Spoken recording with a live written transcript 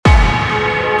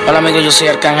Hola amigos, yo soy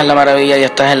Arcángel La Maravilla y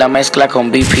estás en la mezcla con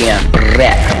BPM.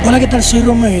 Hola, ¿qué tal? Soy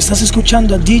Romeo y estás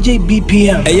escuchando a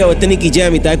DeejayBpm. Hey yo, este es Nicky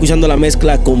Jam y estás escuchando la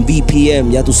mezcla con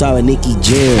BPM. Ya tú sabes, Nicky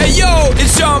Jam. Hey yo,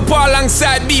 it's Sean Paul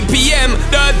alongside BPM.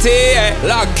 Dirty,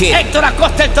 lock it. Héctor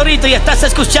Acosta el Torito y estás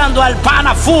escuchando al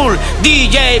pana full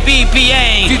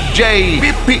DeejayBpm.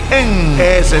 DeejayBpm.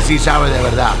 Ese sí sabe de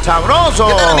verdad. ¡Sabroso!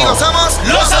 ¿Qué tal, amigos? Somos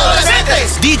los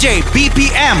adolescentes.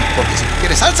 DeejayBpm. Porque si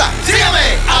quieres salsa,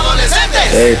 sígueme,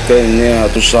 adolescentes. Este nena,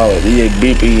 tú sabes,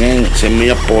 DeejayBpm, 100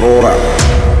 millas por hora.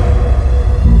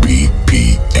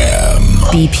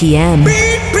 BPM.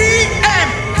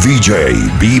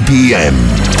 DeejayBpm.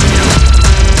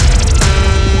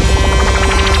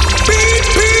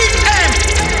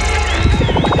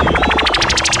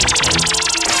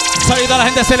 Saludos a la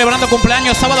gente celebrando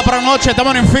cumpleaños sábado por la noche.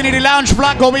 Estamos en Infinity Lounge.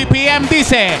 Flaco BPM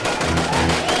dice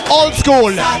Old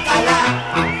School. Sácala,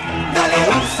 dale,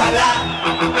 úsala,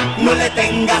 no le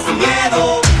tengas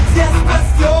miedo, si es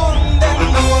cuestión de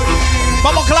morir.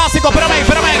 Vamos clásico, espérame.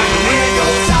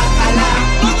 Sácala,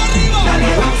 dale,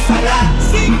 úsala,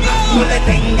 no le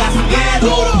tengas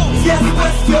miedo, si es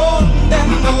cuestión de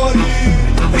morir.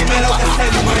 Primero que se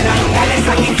mueran, dale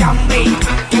saquicambe,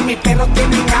 que mis perros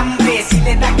tienen hambre. Si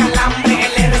le da calambre,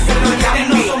 el R se lo llame.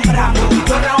 No son bravos,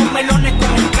 yo rajo melones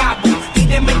con el cabo.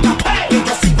 Tíreme el café, que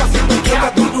yo sigo haciendo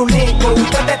tierra tu ruleco.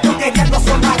 Ustedes toqueando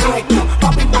son marruecos,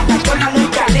 papi para la chola no hay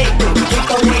chaleco.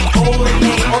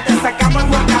 Ole, o te sacamos el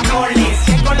guacamole.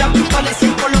 100 con las pistolas,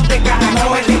 100 con los de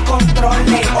caracol. Le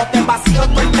controle, o te vacío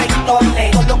todo el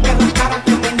peitole. Todos los que roncaron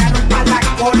terminaron para la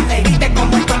cole. Viste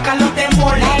como el toca los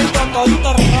demole.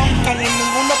 Toditos roncan y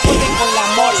ninguno puede con la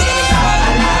mole.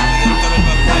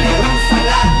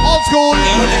 Old School.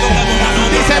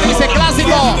 Dice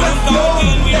clásico.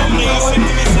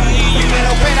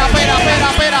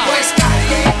 Espera. Pues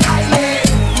calle,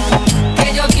 que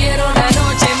yo quiero una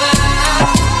noche más.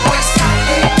 Pues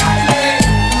calle,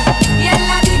 y en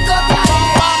la disco te haré.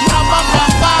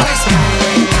 Pues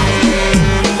calle,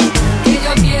 que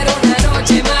yo quiero una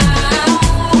noche más.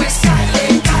 Pues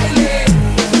calle,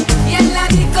 y en la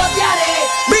disco te haré.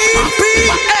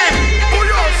 BPM.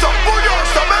 Bulloso, bebé.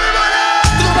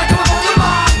 Tú me ves como yo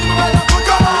más, tú me ves como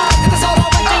yo más. Que te solo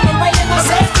me cae el baile no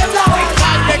se tembla.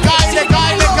 Caile.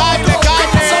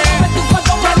 Solo tu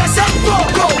cuerpo puede ser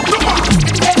poco.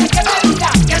 Tienes que me diga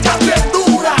que estás bien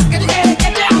dura. Que tú quieres que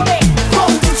te hable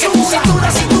con dulzura.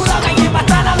 Cintura me lleva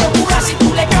hasta la locura. Si tú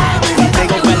le caes,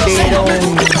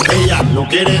 ella no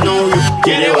quiere novio,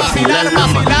 quiere vacilar.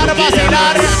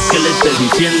 Que le esté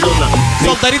diciendo nada.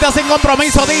 Solterita sin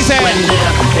compromiso, dice.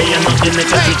 Ella no tiene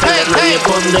que explicarle a nadie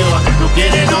por dónde va. No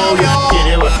quiere novio,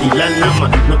 quiere vacilar nada más.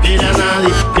 No quiere a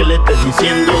nadie que le esté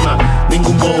diciendo nada.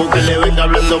 Ningún bobo que le venga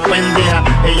hablando pendeja.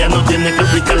 Ella no tiene que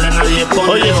explicarle a nadie por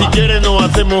dónde va. Oye, si quieres nos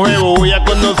hacemos ego. Voy a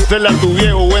conocerla a tu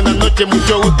viejo. Buenas noches,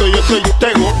 mucho gusto, yo soy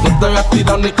Tego. No te veas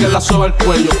tirado ni que la soba el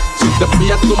cuello. Si te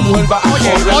pillas tu mujer va a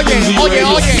correr.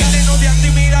 Oye.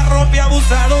 Rompe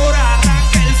abusadora,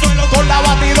 arranca el suelo con la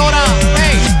batidora.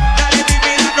 Hey. Dale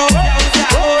tímida, rompe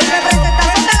abusadora.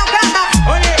 Representación de la gata.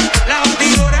 Oye, la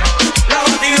batidora.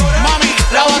 Mami,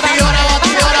 la batidora.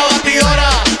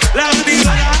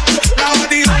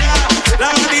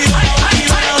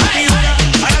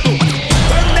 Ahora tú.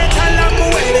 ¿Dónde están las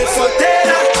mujeres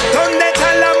solteras? ¿Dónde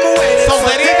están las mujeres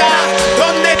solterita?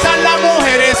 ¿Dónde están las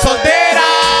mujeres solteras?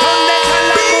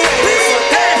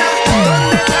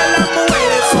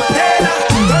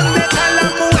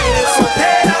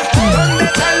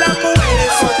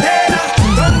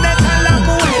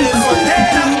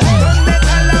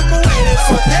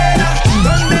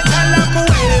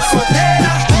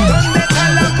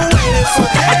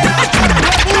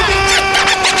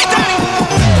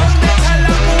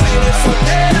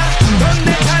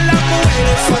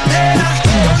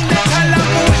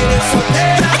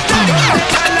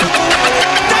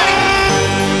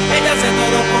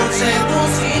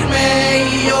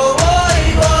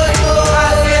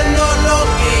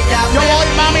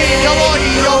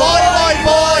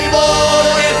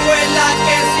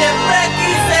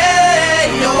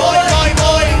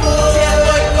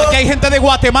 De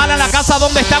Guatemala, la casa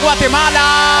donde está Guatemala.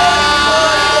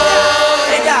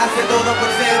 Ella hace todo por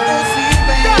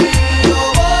seducirme. Yo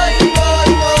voy,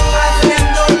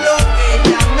 haciendo lo que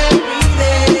ella me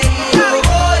pide. Yo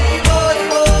voy,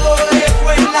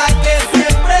 fue la que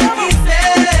siempre quise.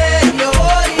 Yo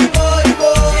voy, si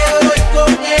estoy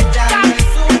con ella no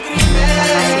es un crimen.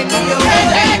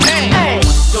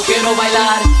 Yo quiero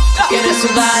bailar, quieres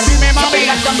sudar. Dime, mami.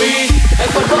 Pégate a mí, el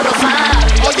cuerpo rosado.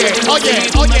 Oye,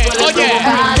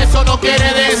 eso no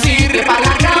quiere decir que pa'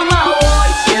 la cama voy.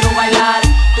 Quiero bailar,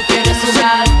 tú quieres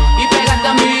sudar y pégate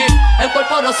a mí, el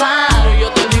cuerpo alborozar. Yo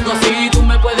te digo si tú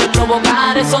me puedes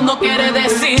provocar, eso no quiere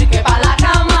decir que pa' la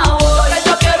cama voy. Lo que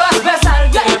yo quiero es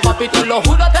besarte, papi, te lo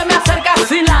juro, te me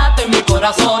acercas y late mi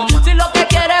corazón. Si lo que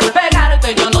quieres es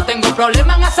pegarte, yo no tengo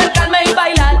problema en acercarme y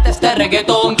bailarte este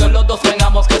reggaetón. Que los dos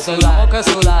tengamos que sudar, que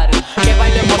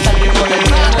bailemos al ritmo del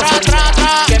mismo,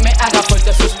 que me haga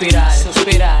fuerte suspirar,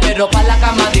 pero pa' la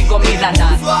cama digo mira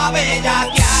nada. Suave ya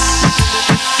que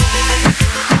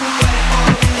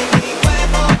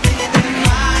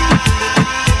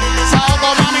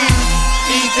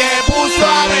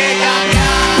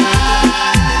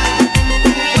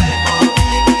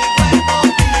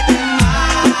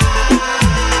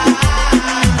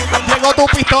Llegó tu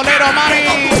pistolero,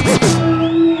 mami.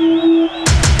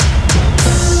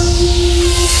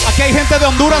 Aquí hay gente de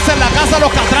Honduras en la casa,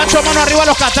 los catrachos, mano arriba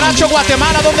los catrachos.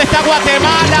 Guatemala, ¿dónde está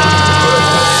Guatemala?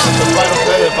 Para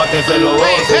ustedes, pa' que se lo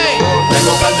gocen.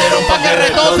 Tengo calderón pa' que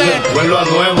retocen. Vuelvo a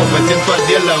nuevo, me siento al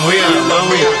día en la mía,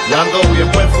 mami. Ya ando bien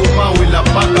perfumado y la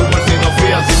paca por si no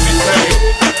fían sin misterio.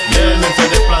 Llénense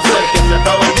de placer, que se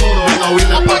acaba el mundo y no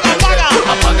vine pa' perder.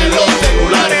 Apaguen los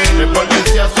celulares,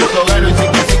 repórtense a sus hogares y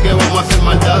sí que vamos a hacer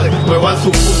maldades. Muevan su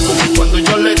pum cuando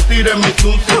yo les tire mi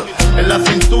tuntum. En la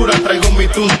cintura traigo mi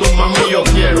tuntum, mami, yo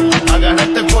quiero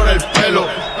agarrarte por el pelo.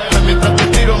 Mientras te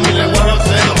tiro mi lengua al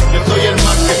seno, yo soy el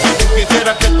más que tú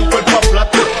quisieras que tu cuerpo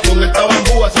aplaste. Con esta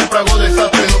bambúa siempre hago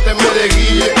desastre, no te me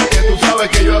desguille, que tú sabes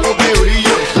que yo hago que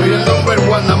brille. Soy el number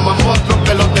one, nada más monstruo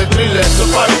que los de thriller. Esto es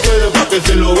para ustedes, para que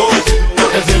se lo gocen, para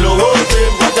que se lo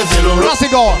gocen, para que se lo gocen.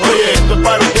 Oye, esto es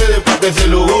para ustedes, para que se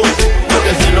lo gocen, para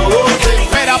que se lo gocen.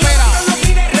 Espera.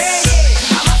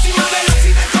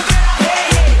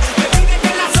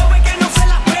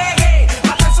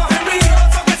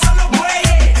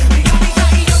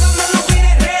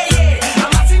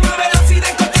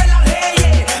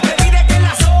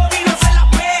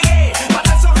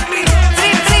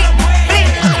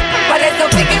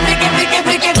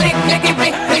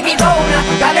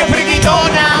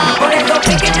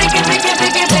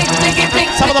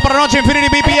 Sábado por la noche, Infinity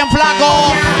BPM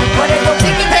flaco. Por eso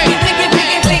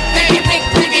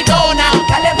friquitona,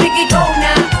 dale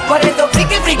friquitona. Por eso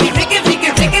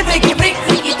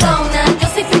friquitona, yo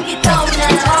soy friquitona.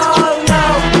 Oh no,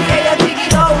 ella es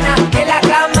friquitona. En la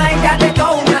cama ella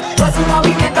detona. Con su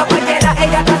movimiento cualquiera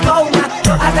ella tatona.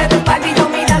 Lo hace de espalda y yo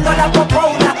mirando la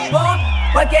popona.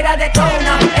 Cualquiera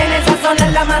detona, en esa zona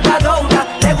es la matadora.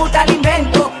 Le gusta el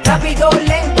invento, rápido o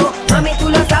lento. Mami, tú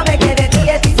lo sabes que de ti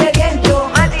estoy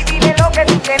sediento. Mami, dime lo que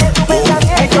tú tienes tu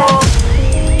pensamiento.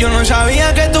 Yo no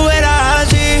sabía que tú eras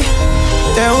así.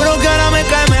 Te juro que ahora me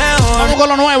cae mejor. Vamos con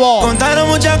lo nuevo. Contaron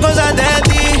muchas cosas de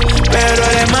ti, pero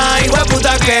eres más hijo de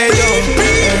puta que yo.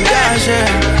 ¿Qué hacer?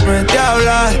 No es de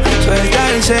hablar, suelta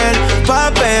el cel,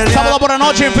 papel. Sábado por la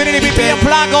noche, Infinity BPM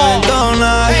flaco.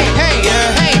 Hey.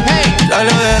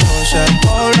 Salió de Rosa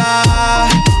Pola.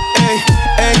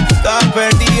 Ey, estás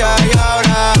perdida y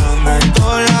ahora anda en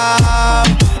todos lados.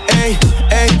 Ey,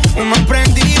 uno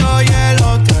prendido y el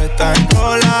otro está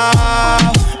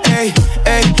enrolado. Ey,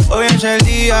 hoy es el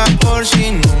día por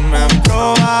si no me han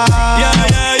probado. Yeah,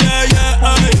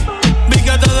 vi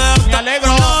que te dejaste me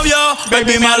alegro. un novio,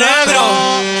 baby, me alegro.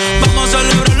 Vamos a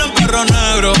celebrarlo en perro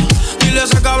negro. Dile a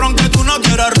ese cabrón que tú no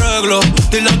quieres arreglo.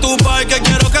 Dile a tu pai que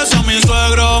quiero que sea mi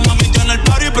suegro. Mami tiene el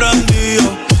party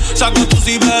prendido. Saco tu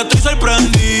cibeta y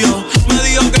sorprendido. Me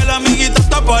dijo que la amiguita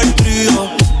está para el trío.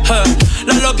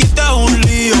 La loquita es un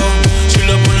lío. Si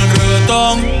le ponen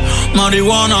reggaetón,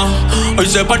 marihuana, hoy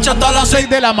se parcha hasta las 6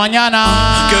 de la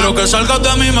mañana. Quiero que salgas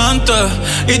de mi mente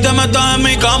y te metas en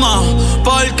mi cama.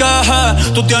 Porque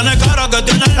tú tienes cara que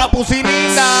tienes la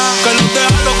pusinita. Que los deja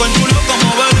loco en chulo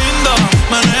como Belinda.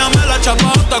 Menéame la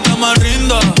chapata que me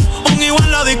rinda. Un igual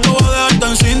en la disco va a dejarte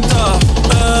en cinta.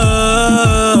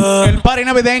 El party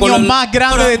navideño más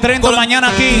grande de Trenton mañana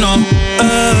aquí en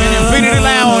Infinity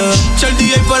Lounge. Si el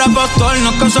DJ fuera pastor,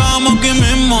 nos casamos aquí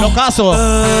mismo. Lo caso.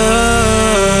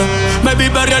 Baby,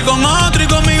 perrear con otro y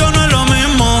conmigo no es lo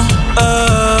mismo.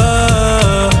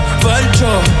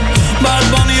 Felcho, Bad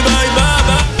Bunny, baby.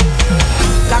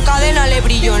 La cadena le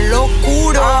brilló en lo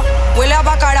oscuro. Huele a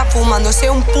bacara fumándose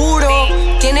un puro.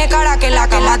 Tiene cara que en la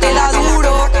cama te da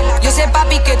duro. Yo sé,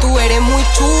 papi, que tú eres muy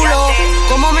chulo.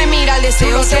 Como me mira el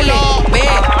deseo se le ve.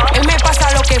 Él me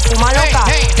pasa lo que fuma loca.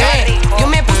 Yo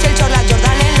me puse el chorla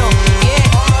Jordan en los pies.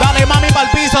 Dale, mami, pa'l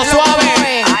piso,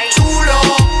 suave. Chulo.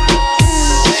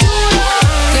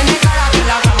 Tiene cara que en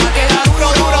la cama te da duro.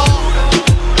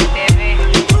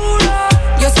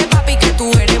 Yo sé, papi, que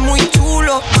tú eres muy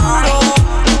chulo.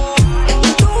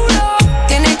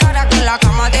 Tiene cara que en la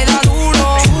cama te da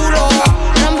duro.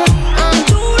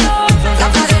 La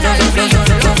cadena le brilló en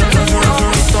lo oscuro.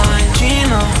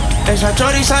 China, Esa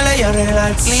chori sale y arregla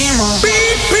el clima. A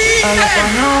la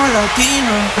español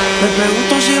latino. Me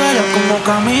pregunto si baila como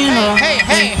camina.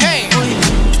 Uy,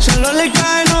 solo le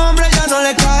cae el nombre, ya no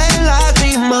le caen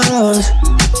lágrimas.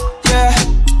 Yeah.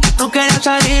 No quería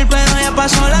salir, pero ya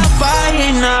pasó la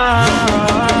página.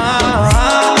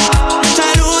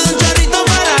 Saludo un chorrito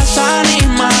para las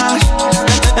ánimas.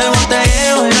 El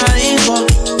botellero y la disco.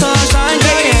 Todos saben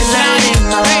que es la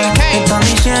misma. Están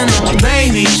diciendo,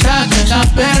 baby, saca esa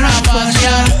perra a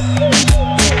pasear.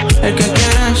 El que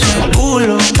quiere ese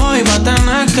culo, hoy va a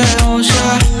tener que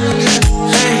usar.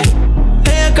 Hey,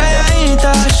 ella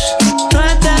calladitas, no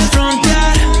es de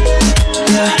frontear.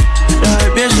 Yeah. La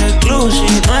baby es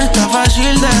exclusive, no está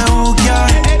fácil de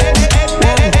buquear.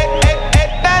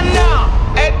 Esta no,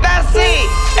 esta sí,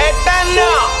 esta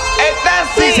no, esta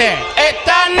sí. Dice,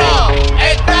 esta no,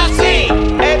 esta sí,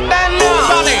 esta no.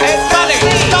 Dale,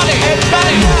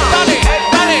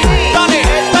 dale, dale,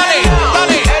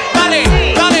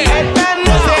 dale.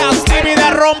 No seas tímida,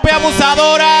 rompe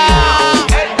abusadora.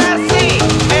 Esta sí,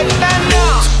 esta no,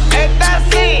 esta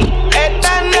sí,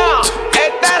 esta no,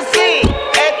 esta sí,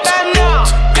 esta no,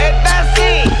 esta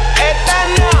sí, esta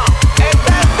no,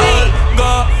 esta sí.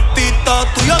 Gatito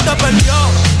tuyo te perdió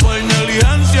por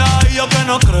negligencia y yo que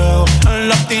no creo en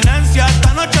la abstinencia.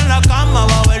 Esta noche en la cama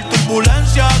va a haber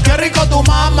turbulencia. Qué rico tu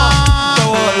mamá. Te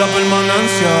voy a dar la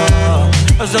permanencia.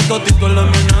 Ese totito es la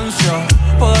eminencia.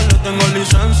 Pa' darle tengo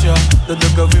licencia desde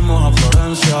que fuimos a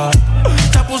Florencia.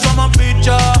 Se puso más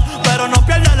picha, pero no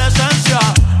pierde la esencia.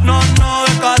 No, no,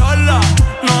 de Carola.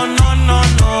 No, no, no,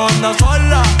 no, anda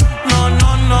sola. No,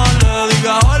 no, no, le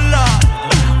diga hola.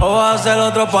 O va a ser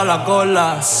otro pa' la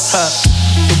cola.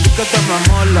 Tu piquete me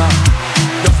mola.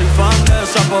 Yo soy fan de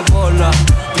esa popola.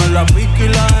 Me la pique y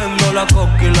la endo, la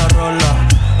coca y la rola.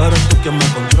 Eres tú quien me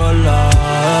controla.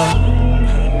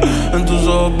 En tus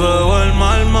ojos veo el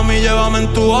mal, mami, llévame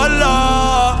en tu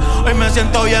ola. Hoy me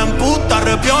siento bien puta,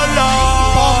 repiola.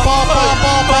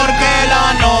 Porque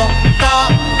la nota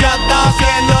ya está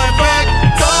haciendo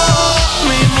efecto.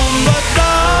 Mi mundo está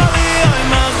vivo y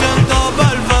me siento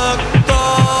perfecto.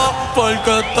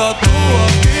 Porque estás tú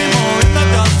aquí,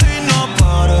 moviéndote así no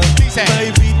pares. Dice,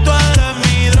 baby, tú eres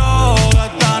mi droga,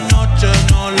 esta noche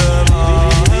no le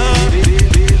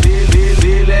bajes.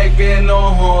 Dile que no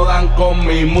jodan con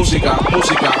mi música.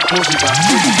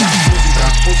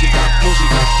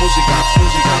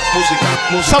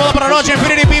 sábado por la noche,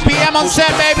 Infinity BPM on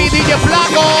set, baby, DJ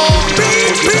Flaco.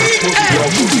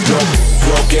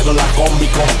 Yo quiero la combi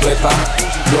completa.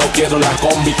 Yo quiero la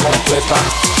combi completa.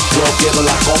 Yo quiero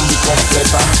la combi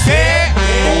completa.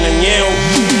 Con el ñeo.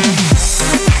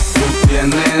 Tú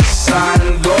tienes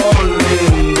algo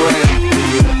lindo en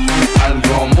ti,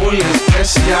 algo muy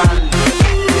especial.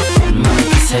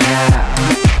 ¿Qué será?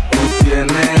 Tú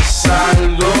tienes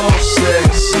algo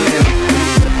sexy en ti,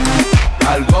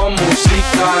 algo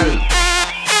musical.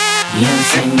 Y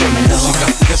enséñamelo. Música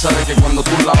que sabe que cuando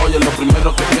tú la oyes, lo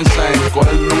primero que piensas es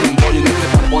cogerle un bollo y no que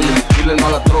te apoye. Dile no a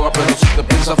la droga, pero si te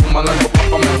piensas fumar algo,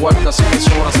 papá, me guarda. Así que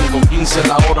sobra 5.15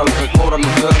 la hora, lo que cobra no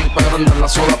te da ni para agrandar la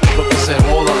soda, por lo que se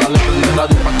joda. Dale prende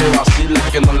radio pa' que vacile,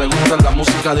 que no le gusta la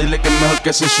música, dile que es mejor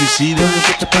que se suicide. Yo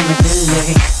te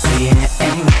prometerle bien,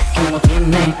 que no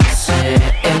tiene que ser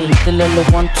él. Dile lo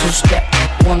 1, 2 step,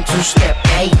 1, 2 step.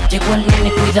 Ey, llegó el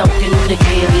nene, cuidado que no te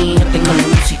quede. Yo tengo la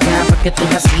música pa' que tú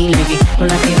vaciles, con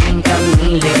la que brinca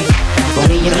mi ley. Con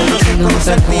ella no tengo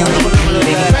otra Espera.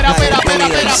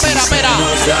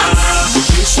 Y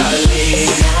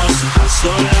salimos a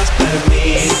solas,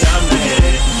 permítame.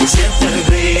 Siente el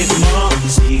ritmo,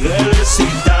 sigue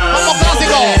recitando. Vamos,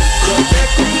 clásico. Yo te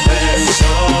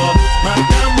convenzo,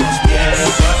 matamos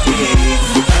tiempo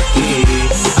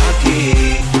aquí.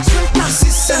 Suelta si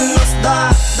se nos da.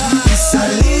 Y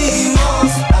salimos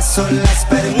a solas,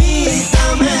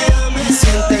 permítame.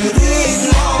 Siente el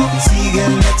ritmo, sigue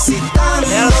excitando.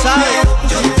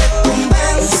 Yo te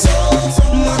convenzo,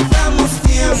 matamos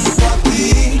tiempo aquí.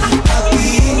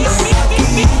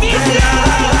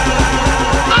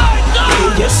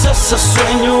 Y es ese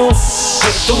sueño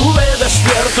que tuve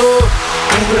despierto,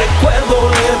 un recuerdo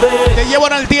leve. Te llevo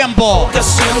en el tiempo. Que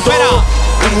siento Espera.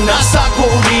 una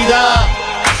sacudida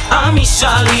a mis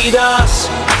salidas.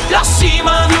 La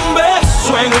cima de un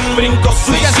beso en un brinco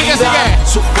suicida. Sigue.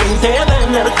 Su fuente de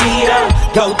energía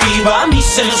cautiva mis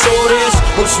sensores,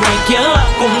 pues no hay quien la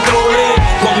controle.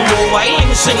 Cuando baila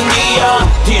encendida,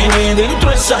 tiene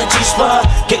dentro esa chispa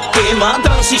que quema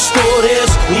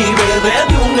transistores y bebe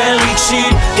de un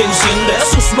elixir que enciende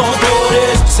sus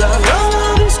motores.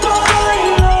 Sagrada disco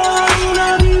baila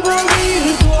una diva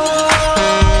virtual.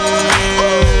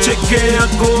 Chequea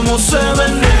cómo se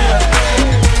menea.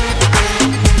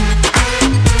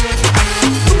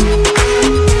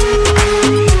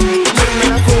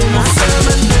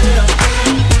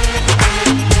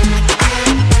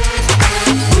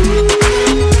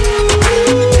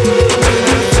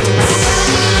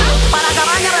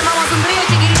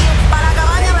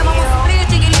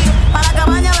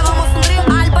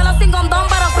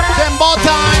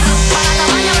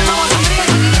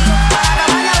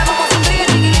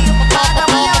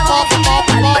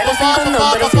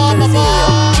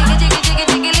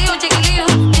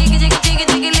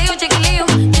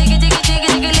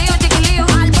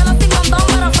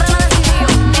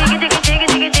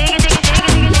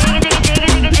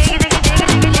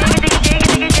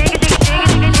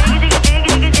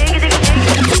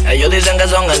 que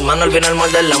son hermanos, al final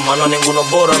muerden las manos, ninguno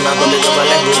puro, nada, todito se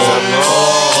les gusta.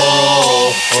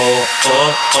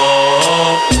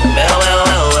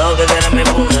 Veo que quieren mi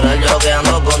funeral, yo que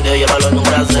ando con Dios y el valor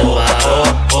nunca se va.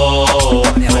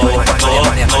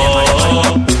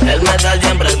 El metal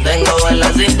siempre tengo en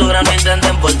la cintura, no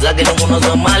intenten forzar que ninguno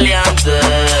son maleantes,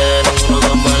 ninguno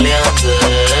son maleantes.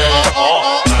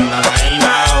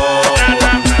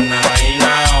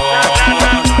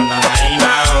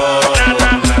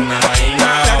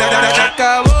 Se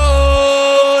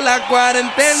acabó la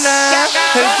cuarentena,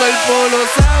 el cuerpo lo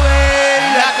sabe,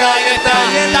 la calle está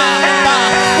llena.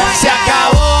 Se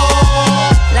acabó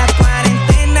la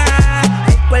cuarentena,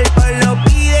 el cuerpo lo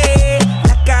pide,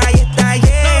 la calle está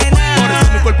llena. Por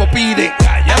eso mi cuerpo pide,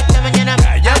 calla, hasta mañana,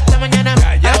 calla, hasta mañana,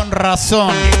 calla. con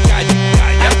razón. Calla,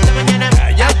 calla, hasta mañana,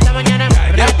 calla, hasta mañana,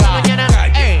 hasta mañana,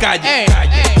 calla, calla,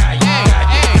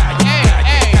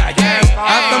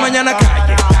 hasta mañana,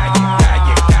 calle,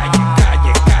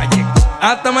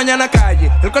 hasta mañana,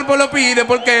 calle. El cuerpo lo pide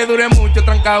porque duré mucho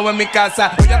trancado en mi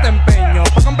casa. Hoy ya te empeño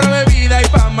pa' comprar bebida y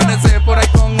pa' amanecer por ahí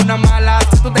con una mala.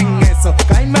 Si tú ten eso,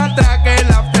 caíme atrás que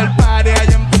el after party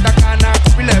allá en Punta Cana.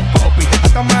 Pile popi,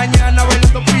 hasta mañana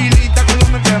bailando pilita con los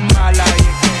mentes malas.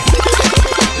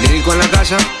 Lírico en la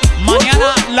casa.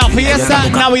 Mañana la fiesta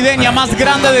navideña más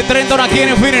grande de Trenton aquí en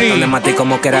Infinity. No le maté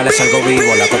como que era, le salgo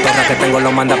vivo. La cotorra que tengo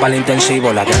lo manda para el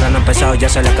intensivo. La guerra no ha empezado, ya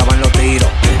se le acaban los tiros.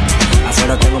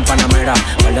 Afuera tengo un panamera,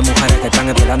 par de mujeres que están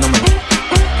esperándome.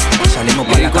 Salimos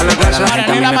para la casa.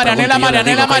 Marianela, Marianela,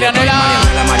 Marianela, Marianela.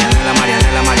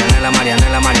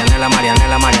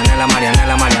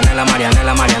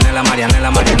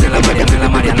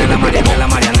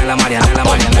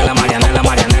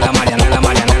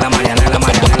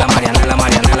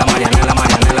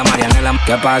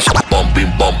 ¿Qué pasa?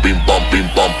 Bumping, bumping, bumping,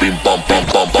 bumping, bumping,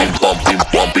 bumping, bumping,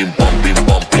 bumping, bumping,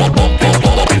 bumping,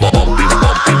 bumping.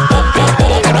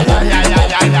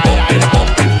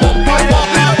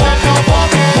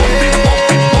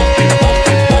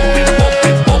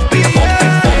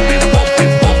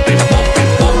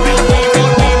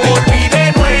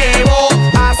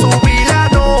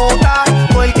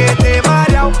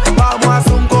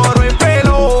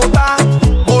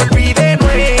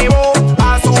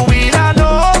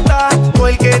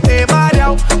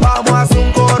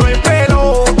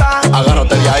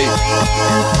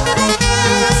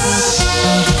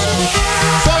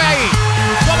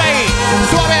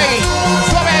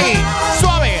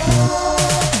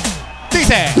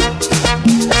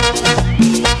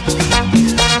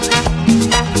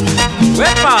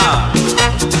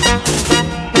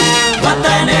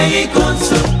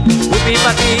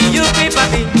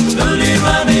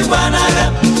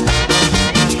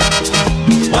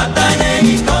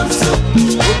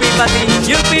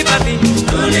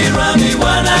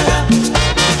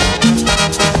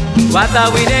 Wata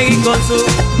winegi konsu,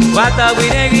 wata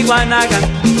winegi guanaga,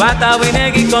 wata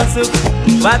winegi konsu,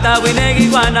 wata winegi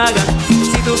guanaga.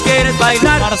 Si tú quieres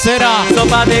bailar, parcera,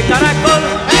 sopa de caracol.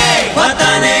 Hey,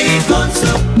 wata negi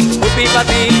konsu, upi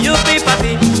pati, yupi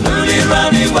pati, uli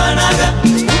rami guanaga.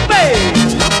 Upe,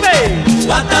 upe,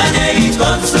 wata negi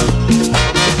konsu,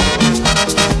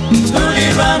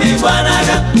 uli rami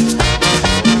guanaga.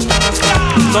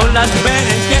 Con las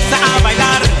mujeres empieza a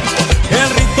bailar, el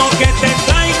ritmo que te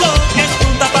traigo es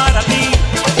punta para ti.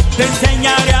 Te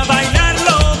enseñaré a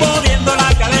bailarlo, moviendo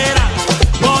la cadera,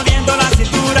 moviendo la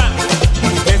cintura.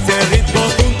 Ese ritmo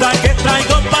punta que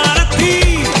traigo para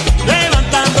ti,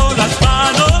 levantando las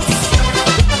manos,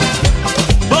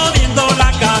 moviendo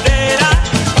la cadera,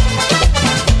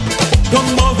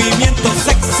 con movimiento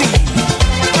sexy.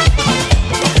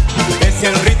 Es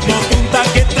el ritmo punta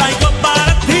que traigo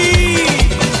para ti.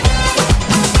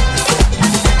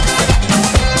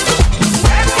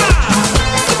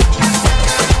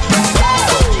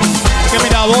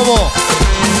 Bobo.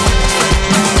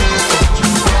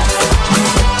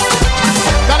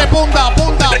 Dale punta,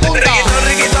 punta, punta.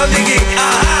 Riquitón, digui,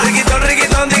 ajá. Riquitón,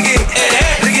 riquitón, digui,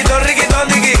 riquitón, riquitón,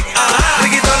 digui, ajá.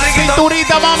 Riquitón, riquitón.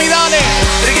 Cinturita, mami, dale.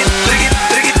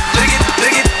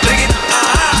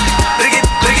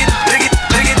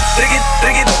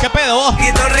 ¿Qué pedo vos?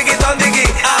 Riquitón, riquitón, digui,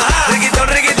 ajá. Riquitón,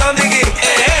 riquitón, digui,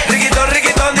 riquitón,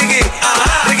 riquitón, digui,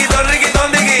 ajá. Riquitón,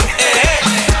 riquitón, digui,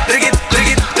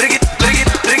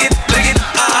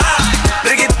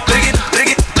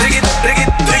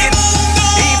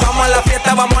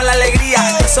 vamos a la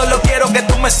alegría, solo quiero que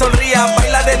tú me sonrías.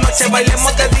 Baila de noche,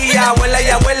 bailemos de día. Abuela y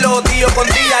abuelo, tío con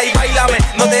tía. Y bailame,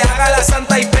 no te hagas la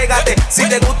santa y pégate. Si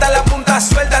te gusta la punta,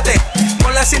 suéltate.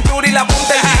 Con la cintura y la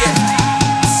punta el pie.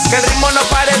 Que el ritmo no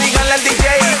pare, díganle al DJ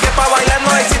que pa' bailar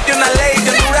no existe una ley. De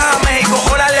Honduras a México,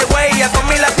 órale güey. A todos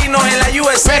mis latinos en la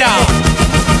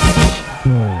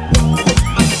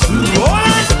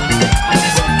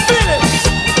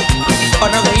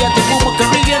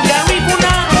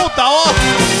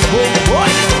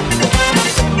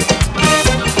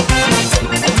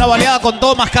Una baleada con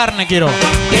todo más carne quiero.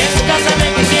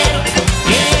 Cásame que quiero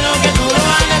que tú lo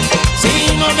hagas.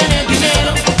 Si no tienes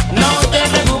dinero, no te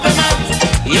preocupes más.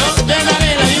 Yo te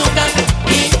daré la yuca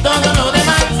y todo lo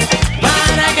demás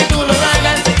para que tú lo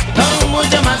hagas con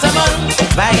mucho más amor.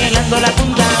 Bailando la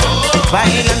punta,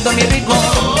 bailando mi ritmo,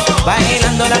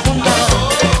 bailando la punta,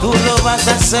 tú lo vas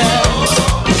a hacer.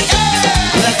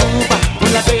 Tú la chupas, tú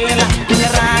la pelas, tú la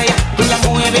rayas, tú la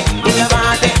mueves, tú la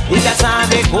bates y ya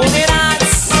sabes cómo verás.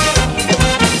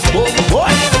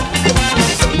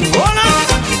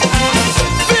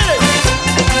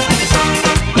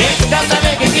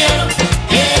 Cásame que quiero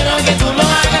que tú lo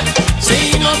hagas.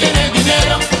 Si no tienes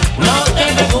dinero, no te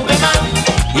preocupes más.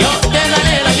 Yo te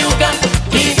daré la yuca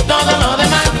y todo lo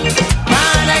demás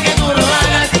para que tú lo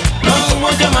hagas con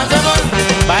mucho más amor.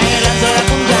 Bailando la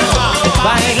punta,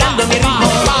 bailando mi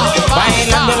ritmo,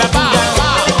 bailando la punta,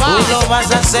 tú lo vas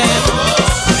a hacer.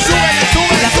 Sube, tú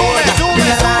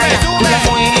la rayas, tú la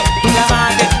mueves, tú la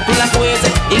bates, tú la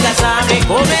cueces y ya sabes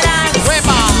cómo verás.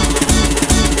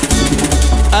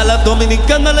 A la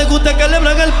dominicana le gusta que le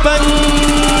abran el pan.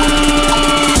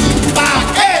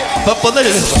 Pa'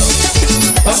 ponerle botón,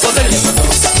 pa' ponerle botón,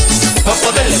 pa'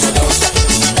 ponerle botón,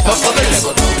 pa' ponerle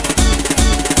botón.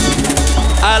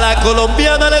 A la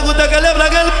colombiana le gusta que le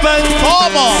abran el pan.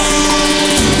 ¿Cómo?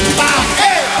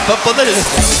 Pa' ponerle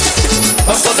botón,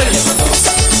 pa' ponerle botón,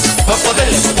 pa'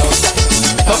 ponerle botón,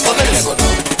 pa' ponerle botón,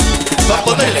 pa'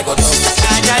 ponerle botón,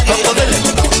 pa' ponerle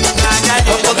botón,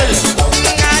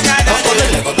 pa'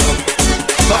 ponerle botón.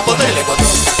 Pa' ponerle botón,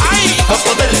 pa'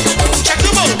 ponerle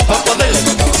botón, pa' ponerle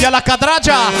botón. Y a las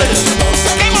catrachas.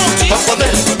 Pa'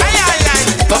 ponerle botón,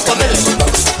 pa' ponerle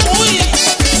botón.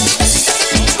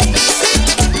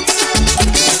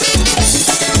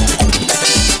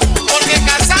 Porque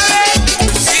Casabe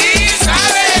sí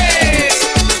sabe.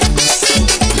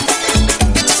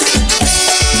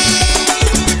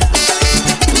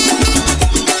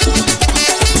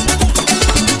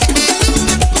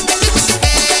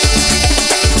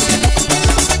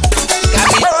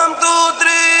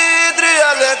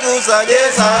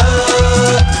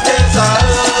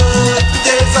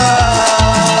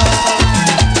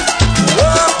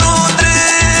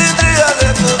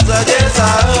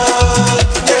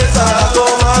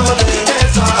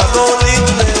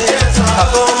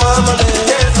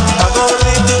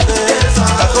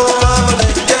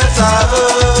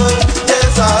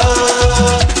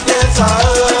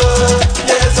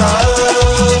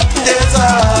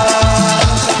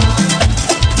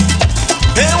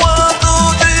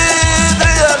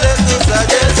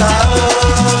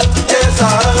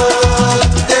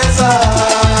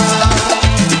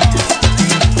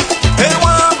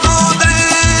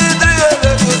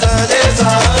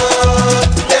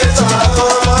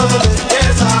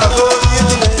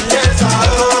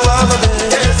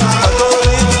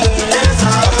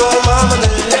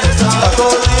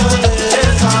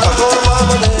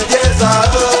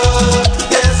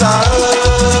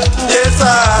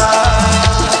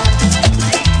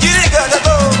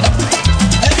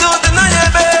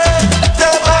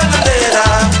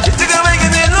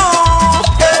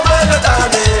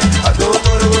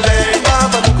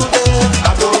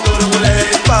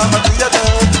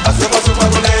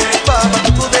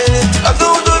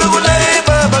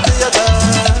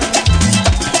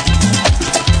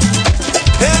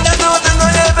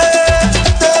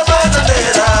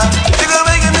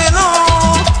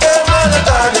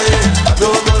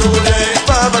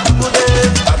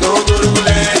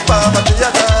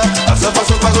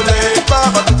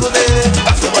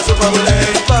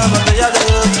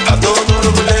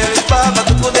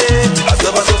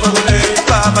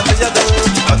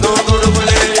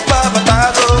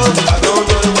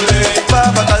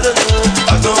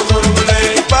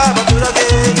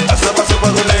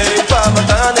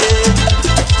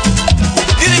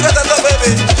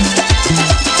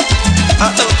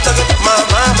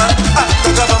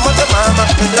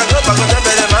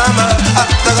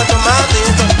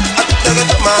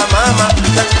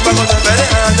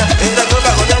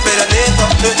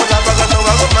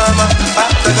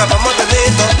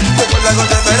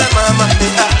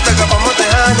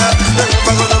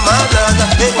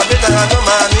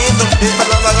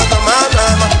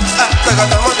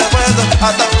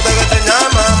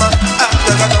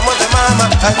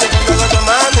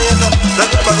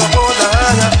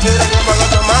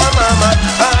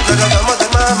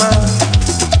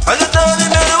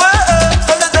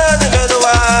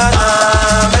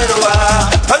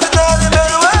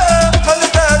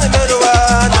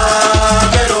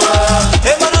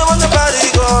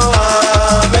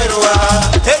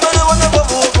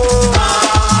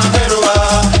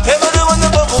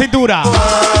 Cintura.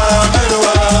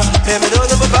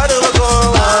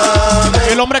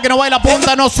 hombre que no baila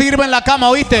punta no sirve en la cama,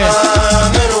 ¿oíste?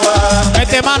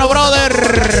 Mete mano,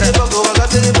 brother.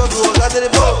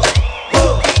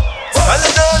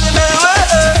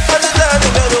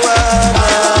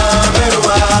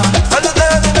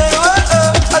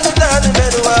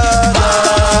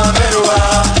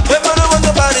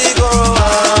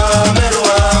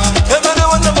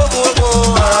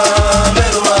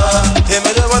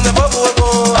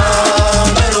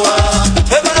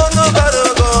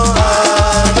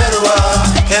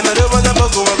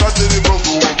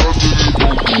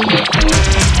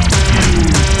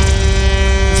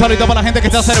 Un saludito para la gente que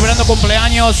está celebrando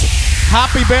cumpleaños.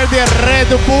 Happy birthday Red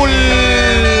Bull.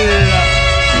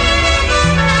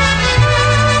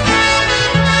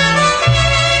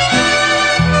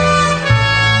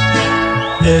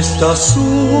 Estas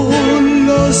son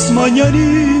las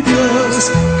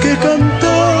mañanitas que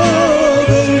cantaba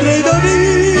el rey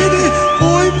David.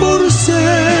 Hoy por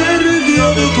ser día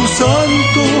de tu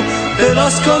santo, te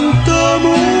las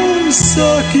cantamos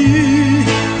aquí.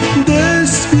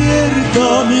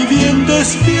 Despierta, mi bien,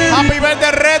 despierta. Happy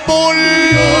birthday Red Bull.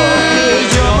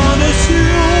 Ya amaneció.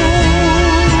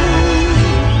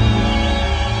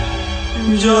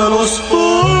 Ya los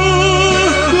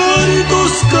pajaritos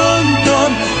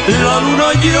cantan, la luna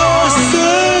ya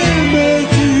se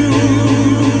metió.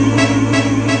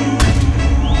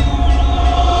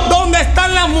 ¿Dónde están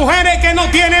las mujeres que no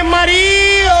tienen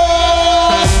marido?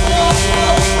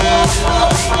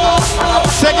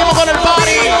 Seguimos con el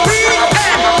party.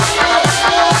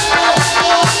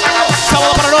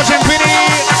 Sábado para la noche en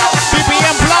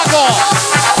DeejayBpm Flaco.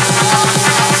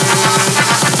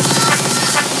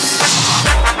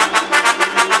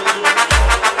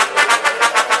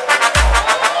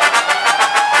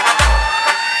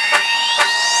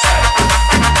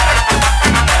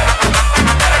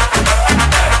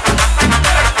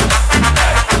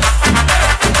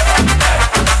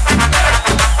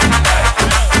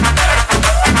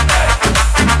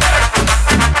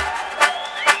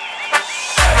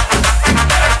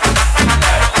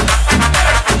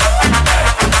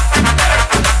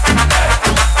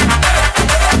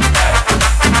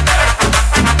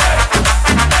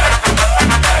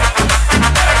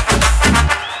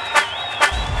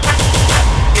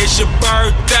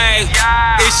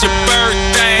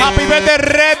 Happy birthday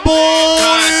Red Bull.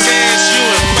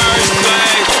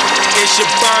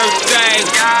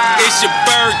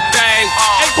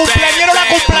 El cumpleañero, la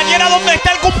cumpleañera, ¿dónde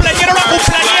está el cumpleañero, la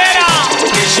cumpleañera?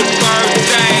 It's your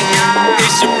birthday.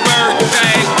 It's your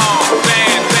birthday.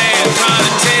 Bad, bad, trying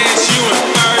to test you in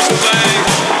first place.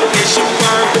 It's your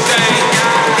birthday.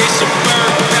 It's your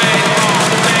birthday.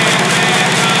 Bad, bad,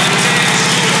 trying to test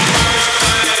you in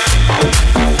first.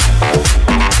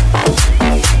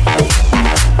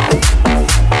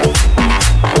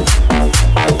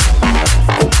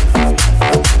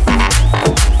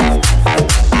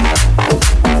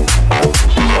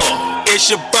 It's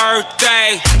your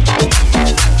birthday.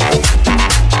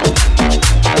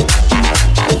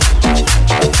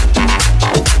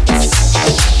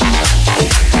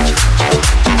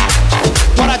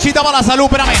 Borrachita para la salud,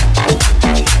 espérame.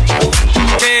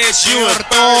 It's your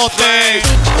birthday.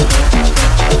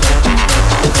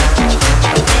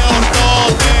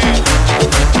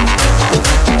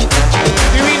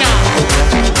 Divina.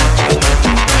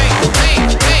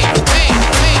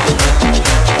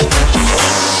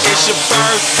 It's your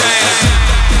birthday.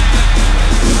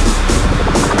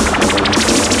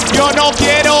 Yo no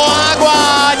quiero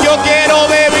agua, yo quiero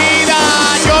bebida.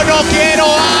 Yo no quiero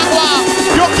agua,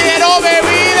 yo quiero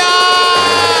bebida.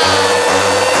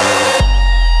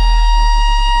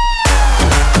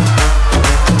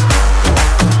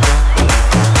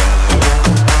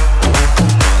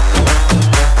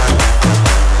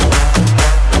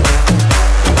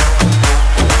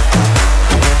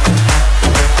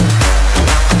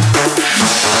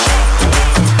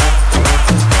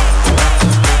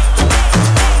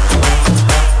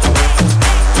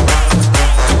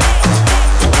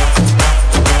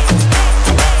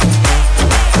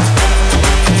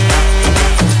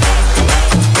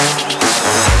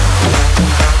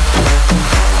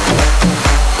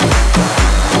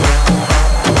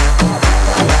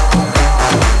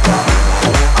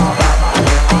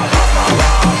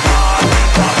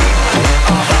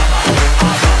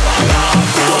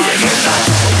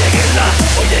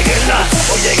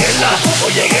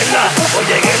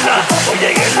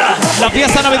 La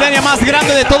fiesta navideña más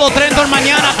grande de todo Trenton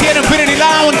mañana aquí en Infinity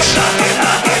Lounge.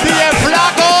 DJ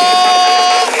Flaco.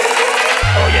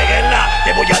 Oye, Guerra,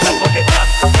 te voy a dar por detrás.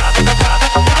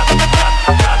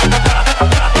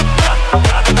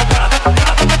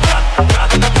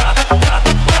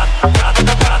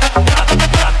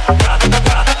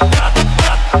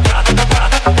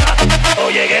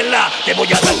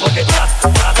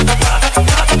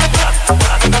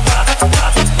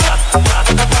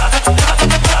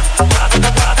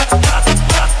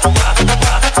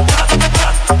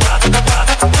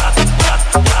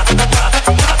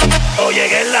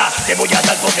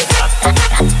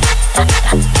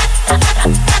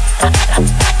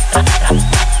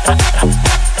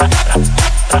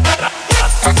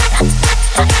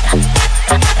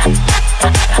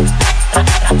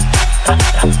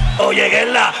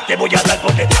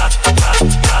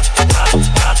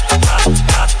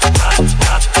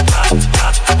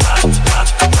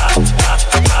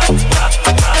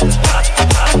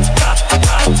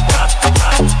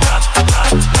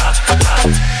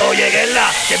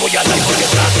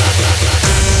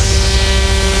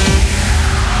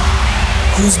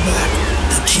 back,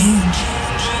 the king.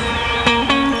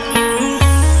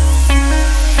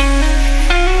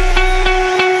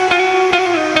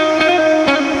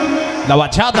 La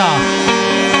bachata.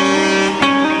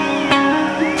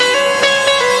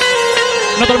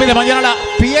 No te olvides, mañana la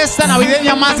fiesta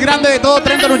navideña más grande de todo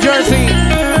Trenton, New Jersey.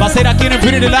 Va a ser aquí en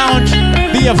Infinity Lounge.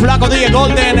 DJ Flaco, DJ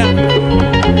Golden.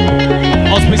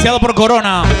 Auspiciado por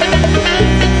Corona.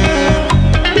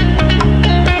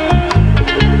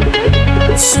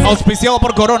 Auspiciado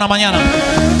por Corona mañana.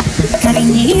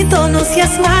 Cariñito, no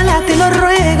seas mala, te lo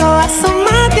ruego,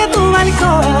 asómate a tu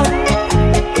balcón.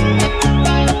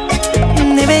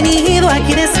 He venido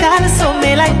aquí descalzo,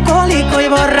 melancólico y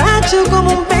borracho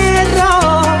como un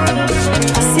perro.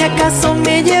 Si acaso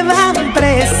me llevan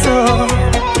preso,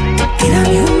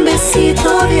 tírame un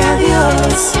besito de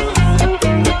adiós.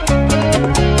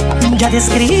 Ya te he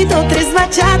escrito 3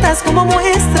 bachatas como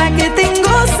muestra que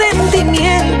tengo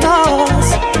sentimientos.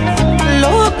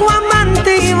 Loco,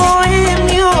 amante y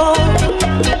bohemio,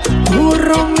 tu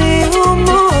Romeo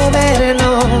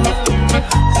moderno,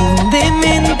 un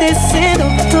demente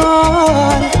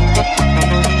seductor.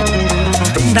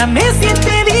 Dame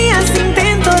 7 días,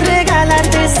 intento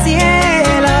regalarte el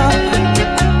cielo.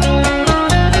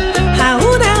 A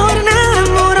una jornada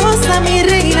amorosa, mi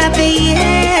reina, te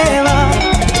llevo.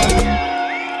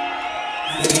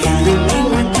 El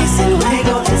domingo empieza el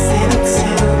juego de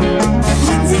seducción.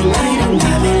 Wednesday night,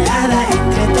 una velada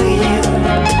entre tú y yo.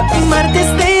 Martes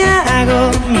te hago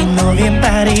mi novia en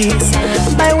París.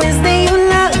 By Wednesday you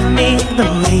love me the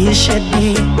way you should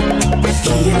be.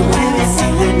 Y el jueves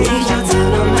en el anillo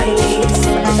down on my knees.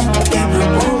 Te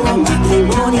propongo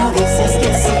matrimonio, dices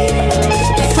que sí.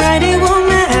 Friday we'll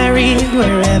marry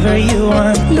wherever you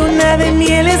want. Luna de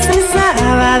miel es el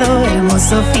sábado,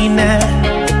 hermoso final.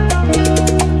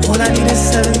 All I need is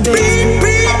 7 days.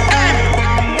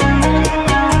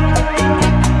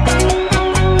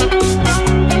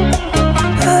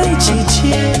 Ay,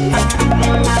 chichi,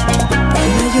 voy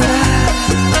a llorar.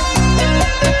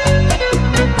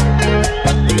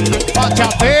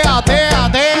 Bachatea, tea.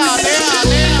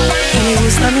 Me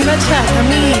gusta mi bachata,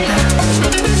 amiguita.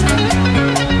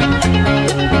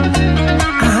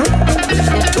 Ajá.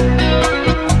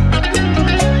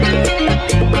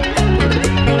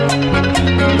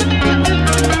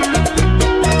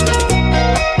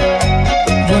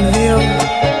 Volvió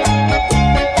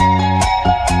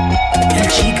el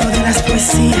chico de las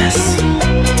poesías,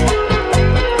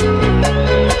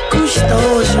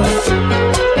 gustoso.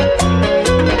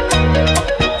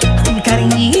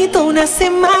 Cariñito, una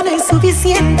semana es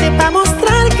suficiente para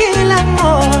mostrar que el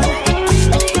amor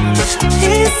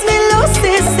es veloz,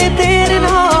 es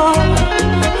eterno.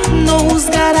 No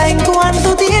juzgará en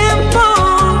cuánto tiempo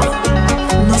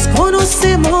nos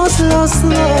conocemos los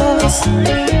dos.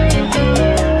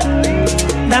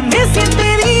 Dame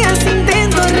 7 días,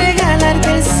 intento regalarte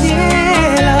el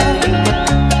cielo.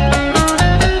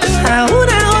 A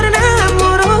una jornada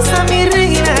amorosa, mi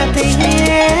reina, te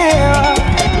llevo.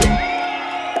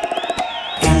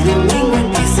 El domingo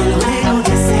empieza el juego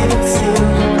de seducción.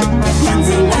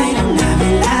 Wednesday night, una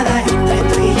velada entre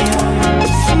tú y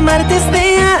yo. Martes te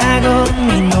hago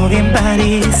mi novia en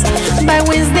París. By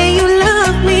Wednesday you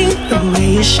love me the way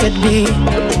you should be.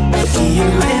 Y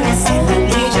el jueves el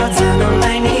anillo down on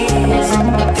my knees.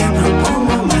 Te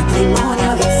propongo matrimonio,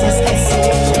 dices que sí.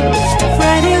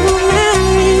 Friday we'll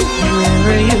marry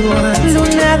wherever you want.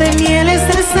 Luna de miel es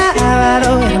el sábado,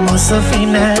 hermoso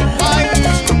final.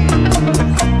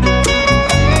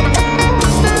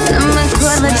 La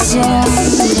mejor versión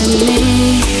de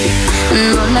mí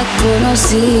no la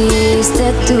conociste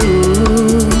tú,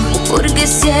 porque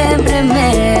siempre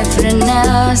me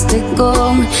frenaste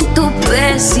con tu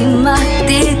pésima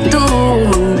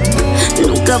actitud.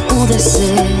 Nunca pude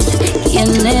ser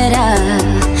quien era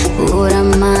por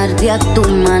amarte a tu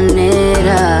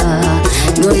manera.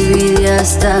 Me olvidé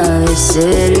hasta de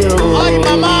serio. Ay,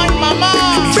 mamá.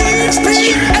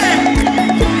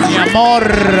 Mi amor.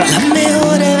 La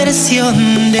mejor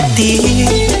versión de ti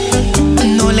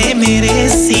no le he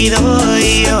merecido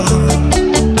yo.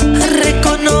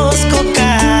 Reconozco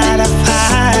cada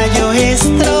fallo,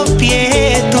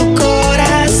 estropeé tu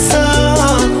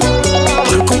corazón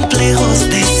por complejos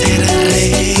de ser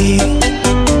rey.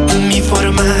 Mi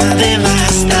forma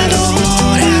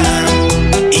devastadora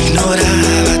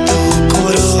ignoraba tu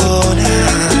corona.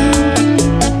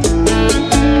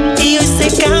 Y hoy se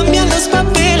cambian los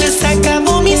papeles, se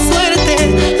acabó mi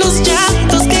suerte. Los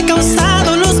llantos que he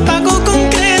causado los pago con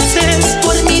creces.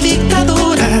 Por mi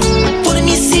dictadura, por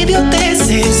mis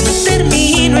idioteces,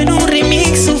 termino en un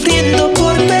remix sufriendo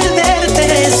por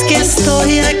perderte. Es que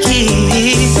estoy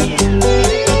aquí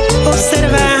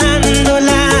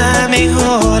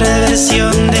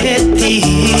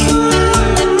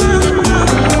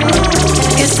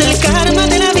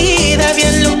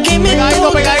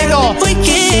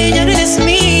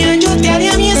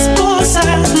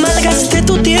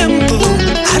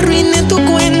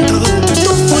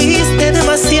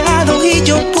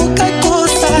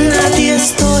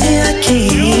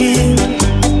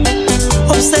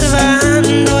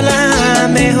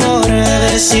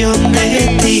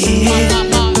ti.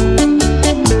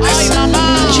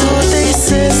 Yo te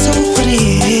hice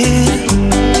sufrir.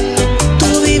 Tú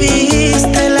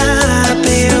viviste la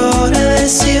peor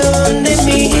versión de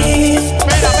mí.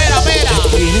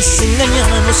 Quienes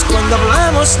engañamos cuando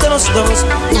hablamos de los dos.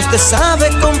 Usted sabe,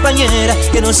 compañera,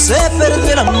 que no se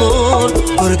perdió el amor.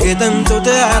 Porque tanto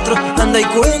teatro, anda y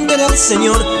cuéntale al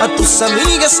Señor. A tus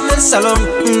amigas del salón,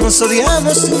 nos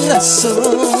odiamos sin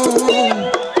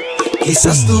razón.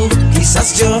 Quizás tú,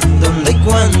 quizás yo, dónde y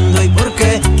cuándo y por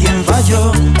qué, quién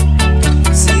falló.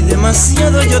 Si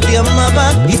demasiado yo te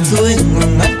amaba y tú en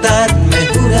un altar me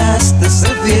juraste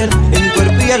ser fiel. En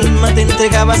cuerpo y alma te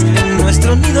entregabas, en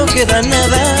nuestro nido queda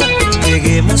nada.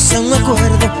 Lleguemos a un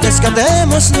acuerdo,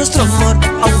 rescatemos nuestro amor,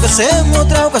 aunque sea en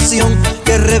otra ocasión,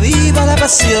 que reviva la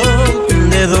pasión.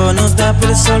 Dedo nos da por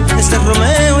el sol, este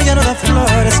Romeo ya no da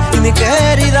flores, y mi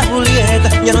querida Julieta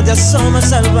ya no te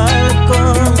asomas al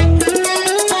balcón.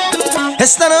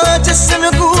 Esta noche se me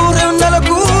ocurre una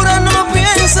locura, no lo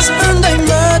pienses, anda y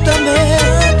mátame.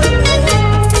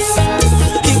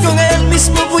 Y con el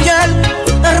mismo puñal,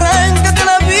 arráncate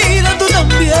la vida, tú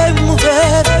también,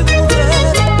 mujer.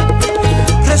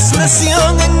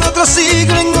 Resurrección en otro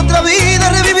siglo, en otra vida,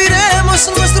 reviviremos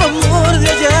nuestro amor de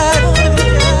ayer.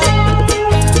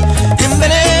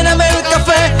 Envenéname el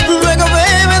café, luego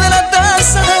bebe de la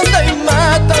taza, anda y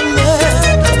mátame.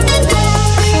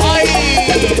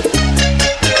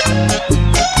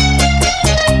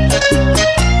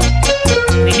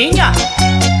 Mi niña,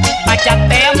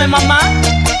 bachateame, mamá.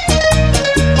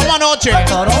 Buenas noches.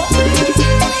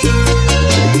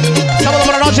 Sábado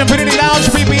por la noche en Infinity Lounge,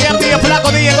 BPM, DJ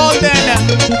Flaco, DJ Golden.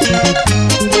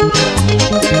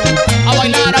 A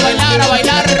bailar, a bailar, a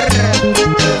bailar.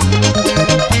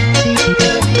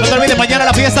 No te olvides, mañana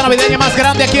la fiesta navideña más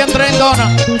grande aquí en Trenton,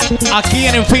 aquí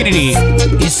en Infinity.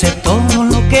 Hice todo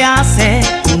lo que hace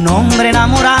un hombre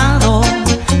enamorado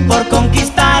por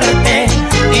conquistarte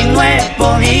y no he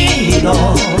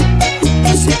podido.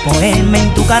 Hice poema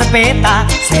en tu carpeta,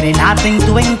 serenata en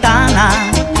tu ventana,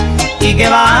 y que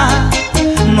va,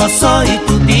 no soy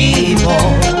tu tipo.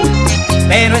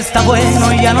 Pero está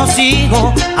bueno y ya no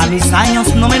sigo, a mis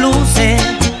años no me luce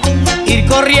ir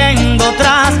corriendo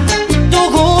tras tu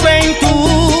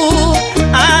juventud.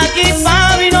 Aquí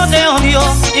Fabi no te odio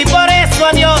y por eso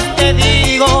a Dios te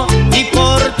digo y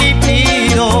por ti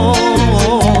pido.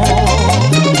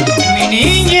 Mi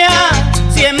niña,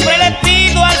 siempre le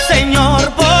pido al Señor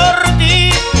por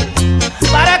ti,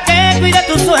 para que cuide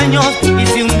tus sueños y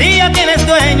si un día tienes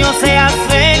dueño seas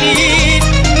feliz.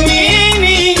 Mi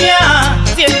niña,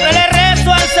 siempre le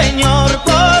rezo al Señor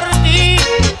por ti,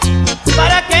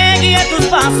 para que guíe tus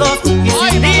pasos y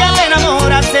si un día te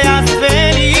enamoras seas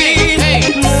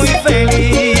feliz, muy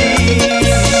feliz.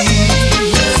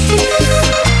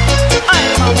 Ay,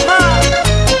 mamá.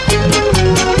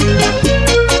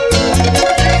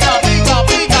 Pica,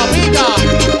 pica, pica.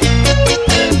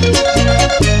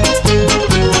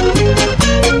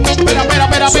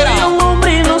 Espera. Soy un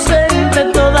hombre inocente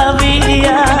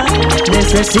todavía.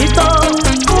 Necesito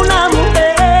una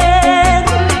mujer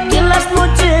que en las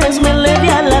noches me eleve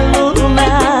a la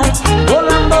luna,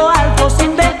 volando alto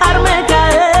sin dejarme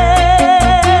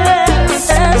caer.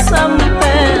 Esa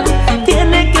mujer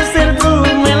tiene que ser tú,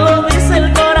 me lo dice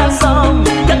el corazón,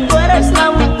 que tú eres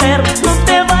la mujer, no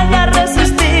te vayas a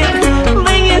resistir.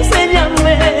 Ven y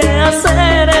enséñame a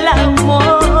hacer el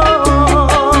amor.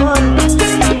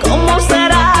 ¿Cómo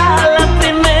será la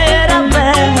primera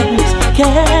vez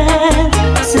que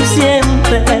se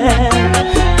siente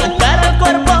tocar el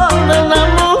cuerpo de una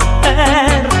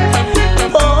mujer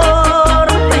por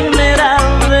primera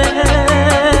vez?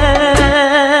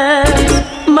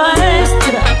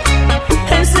 Maestra,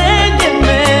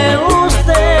 enséñeme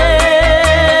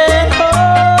usted,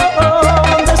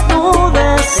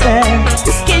 desnúdese,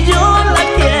 que yo la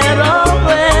quiero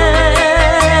ver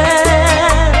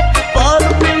por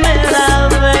primera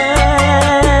vez.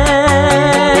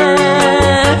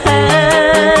 Espera.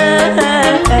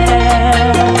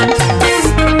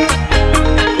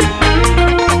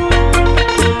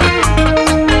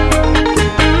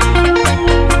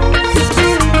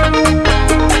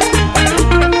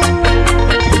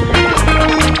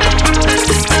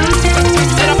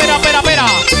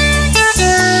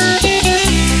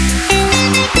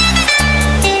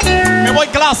 Me voy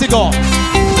clásico.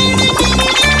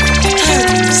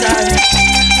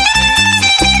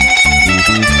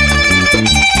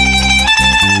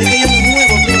 Es que yo no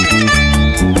juego,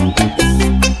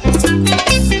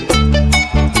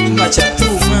 bachatú,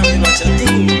 mami, bachatú.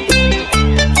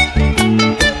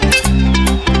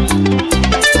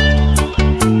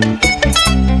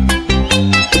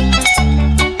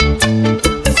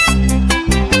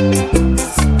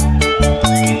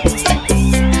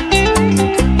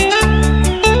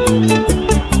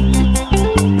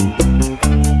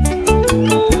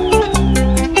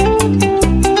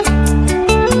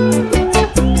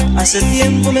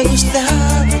 tiempo me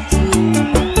gustaba tú,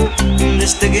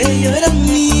 desde que yo era un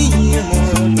niño,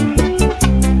 amor,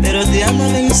 pero te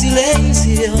amaba en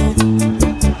silencio.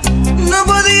 No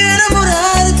podía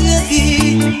enamorarte de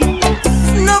ti,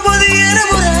 no podía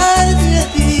enamorarte de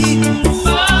ti.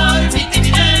 Por mi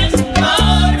timidez,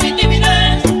 por mi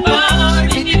timidez, por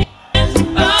mi timidez,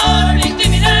 por mi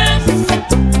timidez.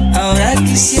 Ahora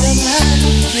quisiera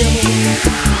hablarte,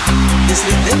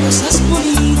 decirte cosas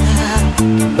bonitas,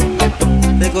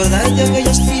 recordarte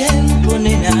aquellos tiempos,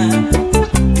 nena,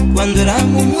 cuando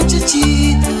éramos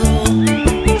muchachitos,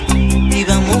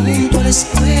 íbamos juntos a la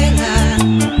escuela,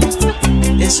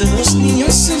 esos dos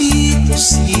niños solitos,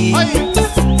 sí,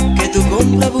 que tú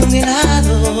comprabas un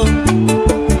helado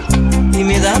y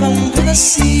me dabas un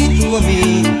pedacito a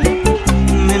mí,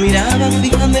 me mirabas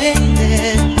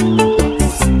fijamente,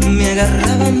 me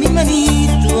agarraba mi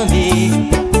manito a mí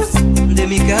de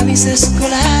mi camisa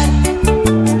escolar,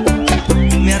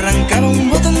 me arrancaba un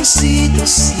botoncito,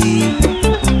 sí,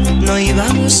 nos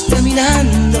íbamos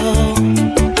caminando,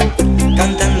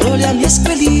 cantándole a mi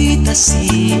escuelita,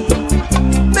 sí,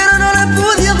 pero no le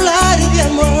pude hablar de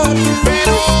amor,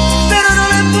 pero no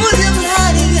le pude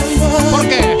hablar de amor. ¿Por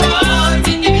qué? Por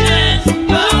mi timidez,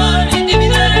 por mi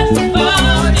timidez,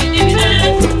 por mi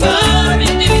timidez, por mi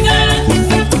timidez.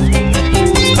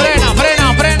 Frena, frena,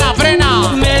 frena, frena.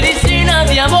 Medicina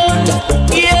de amor,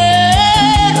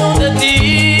 quiero de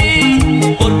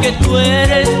ti, porque tú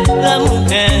eres la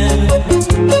mujer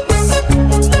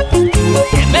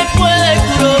que me puede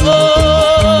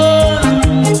curar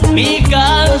mi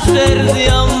cáncer de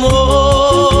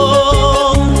amor,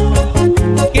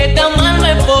 que tan mal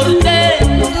me porté,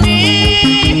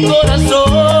 mi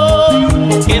corazón,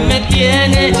 que me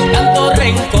tiene tanto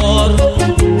rencor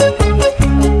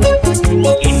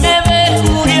y me ves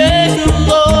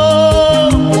muriendo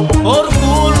por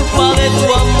culpa de tu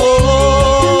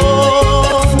amor.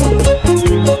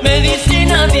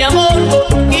 Medicina de amor,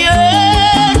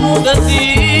 quiero de ti,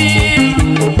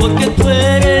 porque tú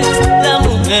eres la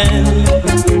mujer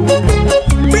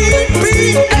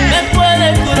me puede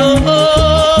curar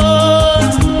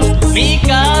mi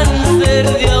cáncer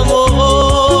de amor.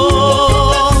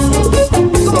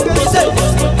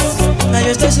 Ay,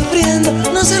 yo estoy sufriendo,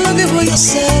 no sé lo que voy a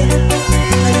hacer.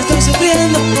 Ay, yo estoy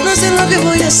sufriendo, no sé lo que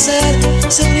voy a hacer.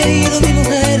 Se me ha ido mi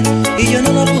mujer y yo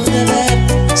no la pude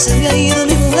ver. Se me ha ido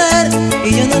mi mujer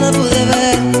y yo no la pude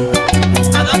ver.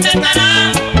 ¿A dónde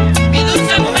estará mi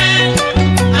dulce mujer?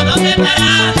 ¿A dónde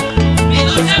estará mi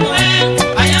dulce mujer?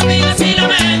 Ay, amiga, si la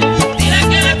ven, dile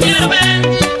que la quiero ver.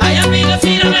 Ay, amiga,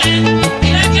 si la ven,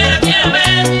 dile que la quiero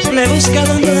ver. La he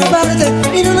buscado en toda parte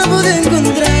y no la pude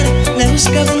encontrar. La he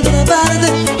buscado en toda parte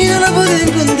y no la pude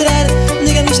encontrar.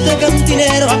 Dígame usted,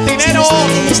 cantinero, si no está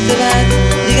aquí en este bar.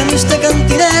 Dígame usted,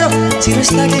 cantinero, si no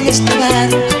está aquí en este bar.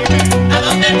 ¿A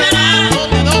dónde estará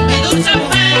mi dulce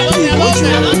mujer?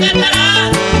 ¿A dónde estará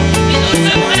mi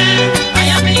dulce mujer? Ay,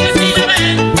 amiga, si la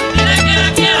ven, dile que la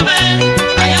quiero ver.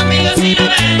 Ay, amiga, si la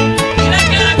ven, dile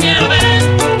que la quiero ver.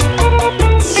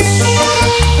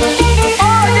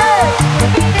 Oye,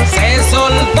 se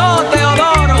soltó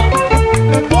Teodoro.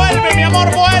 Vuelve, mi amor,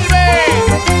 vuelve.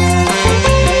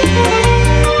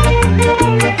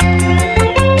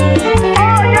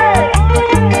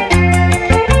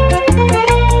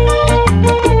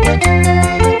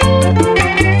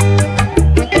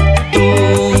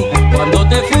 Cuando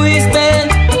te fuiste,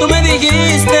 tú me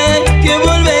dijiste que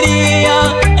volvería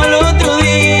al otro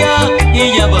día.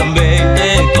 Y ya van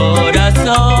 20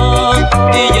 corazón,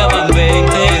 y ya van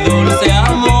 20 dulce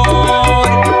amor.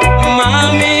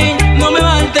 Mami, no me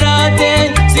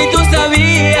maltrates si tú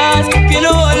sabías que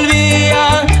no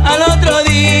volvía al otro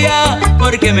día.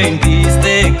 Porque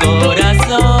mentiste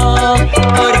corazón,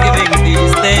 porque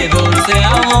mentiste dulce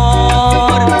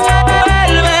amor.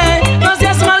 Vuelve, no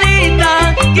seas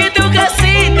malita, que tu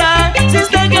casita se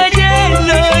está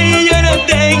cayendo y yo no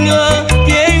tengo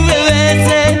quien me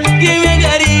bese, quien me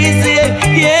acaricie,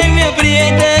 quien me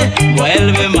apriete.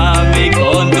 Vuelve, mami,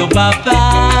 con tu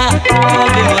papá,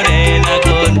 vuelve, morena,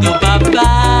 con tu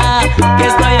papá, que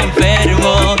estoy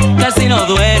enfermo, casi no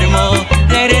duermo.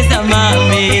 Regresa,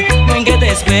 mami, ven que te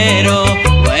espero.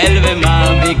 Vuelve,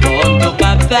 mami, con tu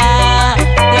papá,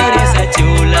 regresa,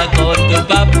 chula, con tu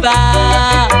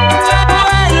papá.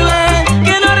 Vuelve,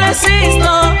 que no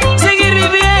resisto seguir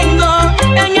viviendo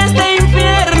en este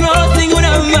infierno sin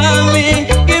una mami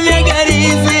que me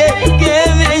acaricie, que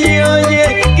me ayude,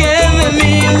 que me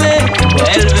mime.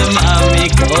 Vuelve, mami,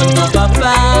 con tu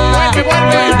papá,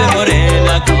 vuelve,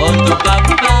 morena, con tu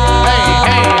papá. Hey,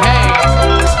 hey, hey.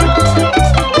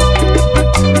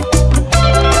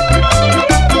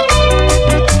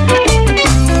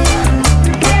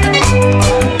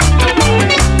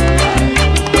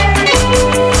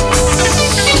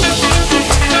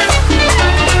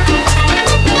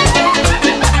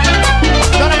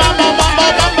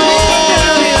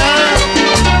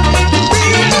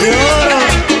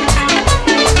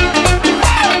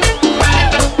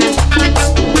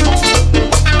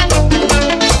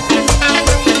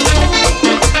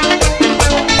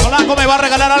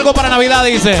 Navidad,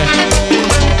 dice.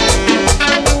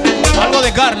 Algo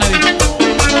de carne, dice.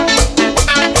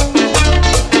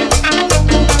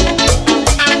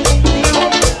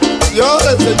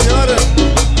 Lloren, señores.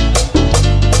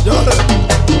 Lloren.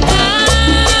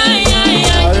 Ay, ay,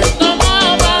 ay,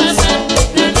 ¿cómo va a ser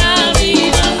la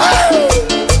Navidad? Ay,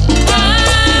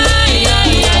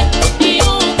 ay, ay, ni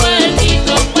un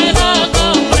huevito puedo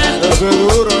comprar. Eso es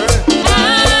duro,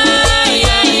 Ay,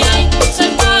 ay, ay, soy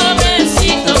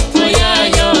pobrecito, voy a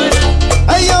llorar.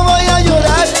 Ay, yo voy a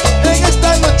llorar en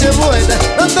esta noche buena.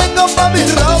 No tengo pa' mi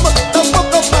romo,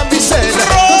 tampoco pa' mi cena.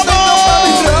 No tengo pa'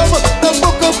 mi romo,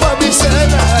 tampoco pa' mi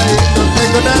cena. Ay, no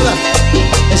tengo nada,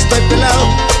 estoy pelado,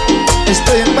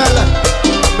 estoy en mala,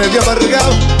 medio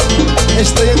amargado,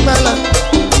 estoy en mala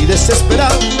y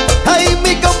desesperado. Ay,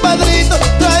 mi compadrito,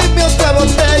 tráeme otra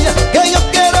botella, que yo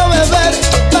quiero beber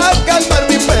pa' calmar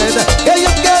mi pena, que yo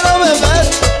quiero beber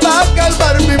pa'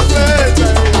 calmar mi pena.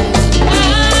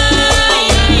 Ay,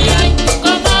 ay, ay,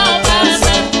 ¿cómo va a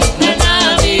ser la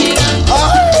Navidad?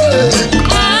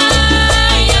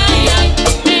 Ay, ay, ay,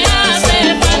 me hace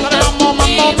falta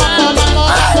mi mamá.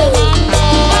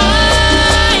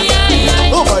 Ay, ay, ay,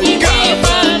 y mi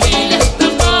familia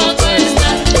tampoco está.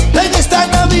 En esta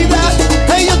Navidad,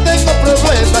 ay, yo tengo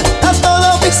problemas. A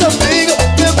todos mis amigos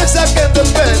que me saquen de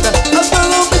pena, a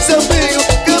todos mis amigos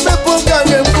que me pongan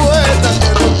en buena.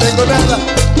 No tengo nada,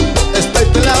 estoy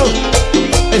pelado,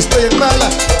 estoy en mala,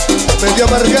 medio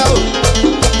amargado,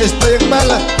 estoy en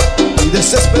mala y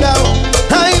desesperado.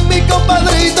 Ay, mi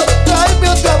compadrito, tráeme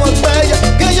otra botella,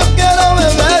 que yo quiero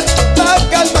beber pa'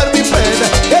 calmar mi pena,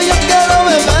 que yo quiero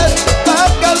beber pa'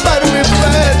 calmar mi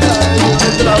pena. Y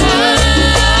otra vez.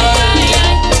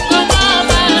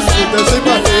 Usted se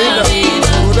imagina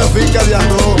una finca de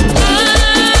arroz,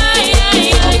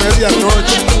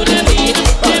 medianoche.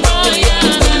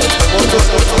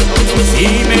 Si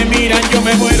me miran yo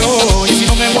me muero, y si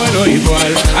no me muero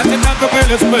igual. Hace tanto que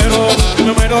lo espero, que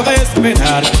me muero de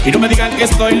esperar. Y no me digan que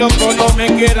estoy loco, no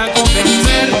me quieran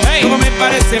convencer. Como me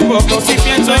parece poco si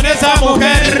pienso en esa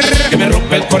mujer que me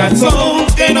rompe el corazón,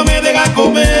 que no me deja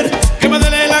comer, que me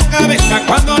duele la cabeza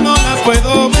cuando no la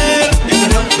puedo ver. Que me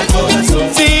rompe el corazón,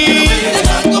 sí, que no me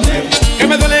deja comer, que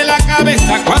me duele la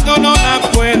cabeza cuando no la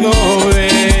puedo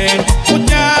ver.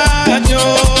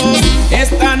 Muchachos,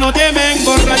 esta noche me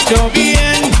emborracho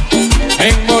bien,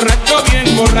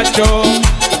 borracho,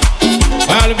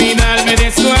 al olvidarme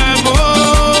de su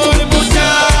amor.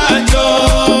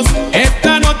 Muchachos,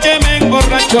 esta noche me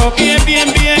emborracho bien,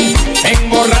 me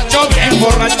emborracho bien,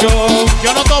 borracho.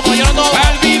 Yo no tomo, al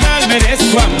olvidarme de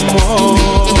su amor.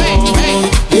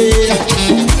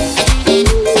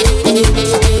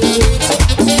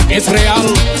 Es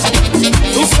real,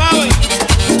 tú sabes.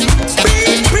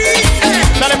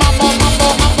 Dale mambo.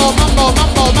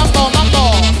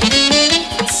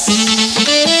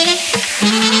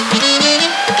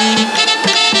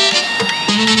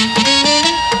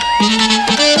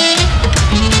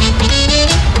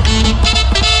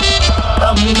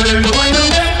 Las mujeres lo bailan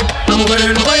bien, las mujeres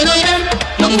lo bailan bien,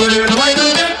 las mujeres lo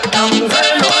bailan bien, las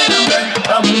mujeres lo bailan bien,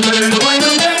 las mujeres lo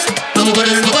bailan bien, las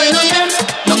mujeres lo bailan bien,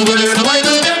 las mujeres lo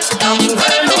bailan bien, las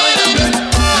mujeres lo bailan bien.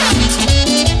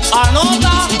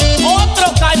 Anota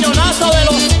otro cañonazo de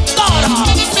los toros.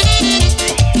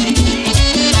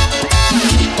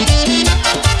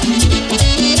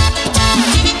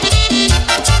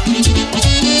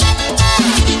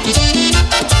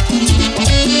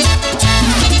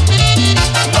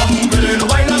 Las mujeres lo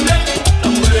bailan bien,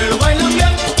 las mujeres lo bailan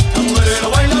bien, las mujeres lo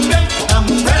bailan bien, las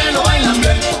mujeres lo bailan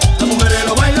bien, las mujeres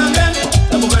lo bailan bien,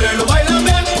 las mujeres lo bailan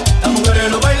bien, las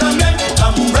mujeres lo bailan bien,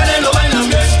 las mujeres lo bailan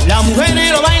bien. Las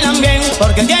mujeres lo bailan bien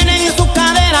porque tienen en sus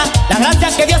caderas la gracia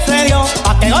que Dios le dio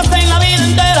para que gocen la vida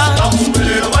entera. Las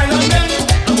mujeres lo bailan bien,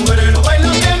 las mujeres lo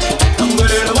bailan bien, las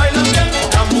mujeres lo bailan bien,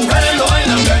 las mujeres lo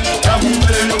bailan bien, las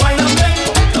mujeres lo bailan bien,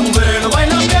 las mujeres lo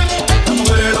bailan bien, las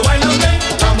mujeres lo bailan bien,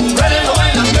 las mujeres lo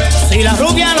bailan bien. Si la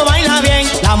rubia lo baila bien,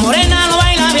 la morena lo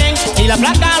baila bien, si la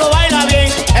blanca lo baila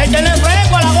bien, échenle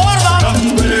fresco a la gorda. Las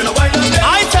mujeres lo bailan bien,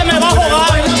 ay, se me va a jugar.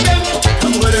 las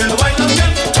mujeres lo bailan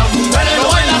bien, las mujeres lo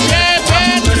bailan bien,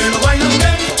 las mujeres lo bailan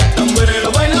bien, las mujeres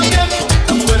lo bailan bien,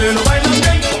 las mujeres lo bailan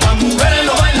bien, las mujeres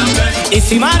lo bailan bien. Y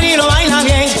si Mari lo baila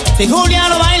bien, si Julia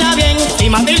lo baila bien, si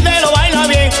Matilde lo baila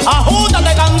bien,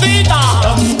 ajútate, Candita.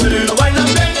 Las mujeres lo bailan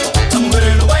bien, las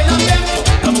mujeres lo bailan bien,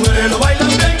 las mujeres lo bailan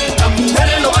bien, las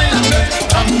mujeres lo bailan bien,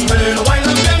 las mujeres lo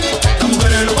bailan bien, las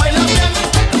mujeres lo bailan bien,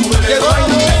 las mujeres lo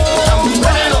bailan bien, las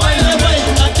mujeres lo bailan bien.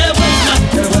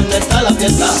 Qué buena está la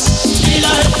fiesta y la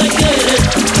gente quiere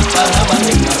para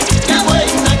bailar. Qué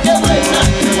buena, qué buena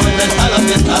está la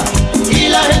fiesta y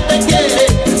la gente quiere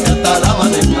que sea hasta la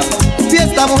mañana.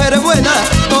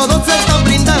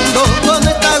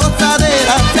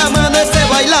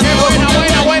 bailando.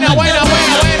 Buena.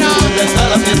 ¿Dónde está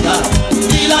la fiesta?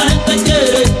 Y la gente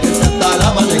quiere que se hasta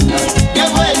la mañana.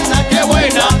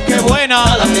 Qué buena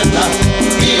está la fiesta.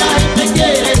 Y la gente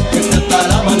quiere que se hasta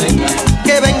la mañana.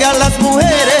 Que vengan las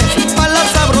mujeres para la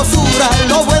sabrosura.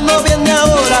 Lo bueno viene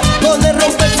ahora con el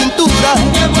rompe cintura.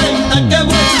 Qué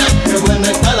buena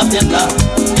está la fiesta.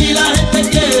 Y la gente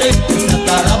quiere que se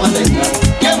hasta la mañana.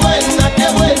 Qué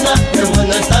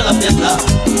buena está la fiesta.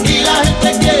 Y la gente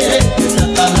quiere que se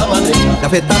hasta la mañana. La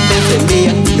fiesta te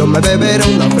encendía, yo me beberé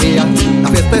una fría. La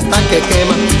fiesta está que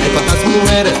quema, hay cuantas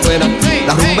mujeres buenas.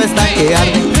 La rumba está que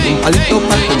arde, un palito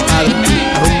para el compadre.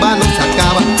 La rumba no se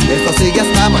acaba, esto sigue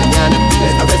hasta mañana.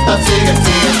 Esta fiesta sigue,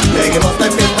 seguimos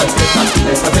de fiesta en fiesta.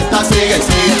 Esta fiesta sigue,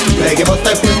 seguimos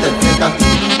de fiesta en fiesta.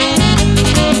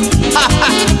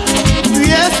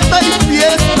 Fiesta y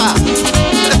fiesta,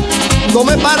 no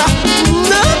me para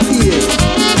nadie.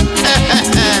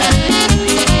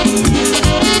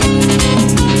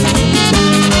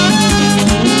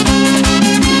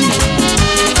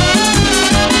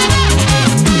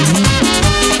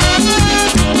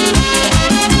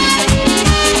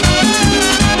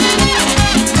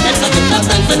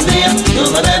 Yo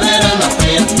me beberé una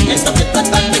fría. Esta fiesta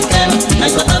está que quema,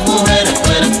 hay cuantas mujeres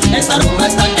fuera. Esta rumba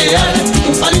está que arde,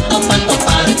 un palito para el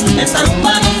compadre. Esta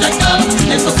rumba no se acaba,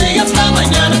 esto sigue hasta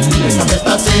mañana. Esta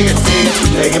fiesta sigue,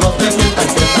 seguimos de fiesta en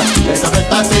fiesta. Esta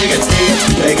fiesta sigue,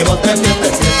 seguimos de fiesta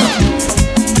en fiesta.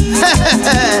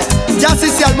 Ya sí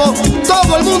se armó,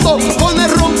 todo el mundo con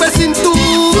el rompe cintura.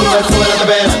 Sube la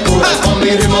temperatura, con mi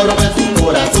ritmo rompe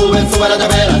cintura. Sube la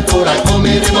temperatura, con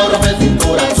mi ritmo rompe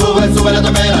cintura. Sube la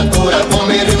temperatura, con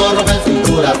mi ritmo rompe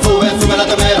cintura. Sube la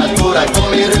temperatura,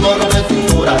 con mi ritmo rompe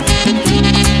cintura.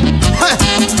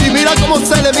 Y mira cómo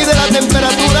se le mide la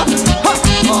temperatura.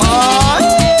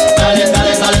 Dale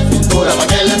cintura, pa'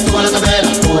 que le suba la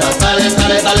temperatura. Dale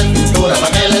cintura,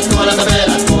 pa' que le suba la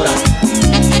temperatura.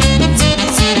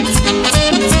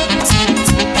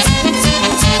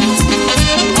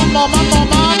 Mambo.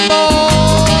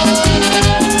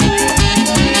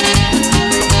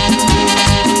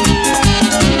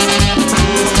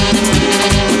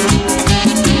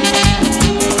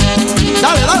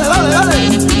 Dale.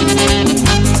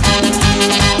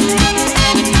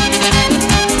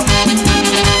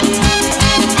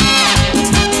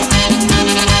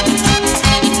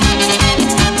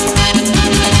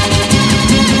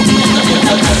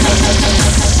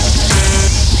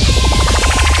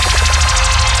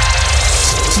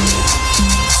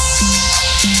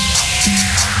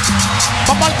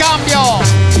 Vamos al cambio.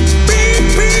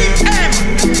 BPM.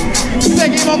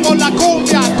 Seguimos con la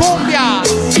cumbia.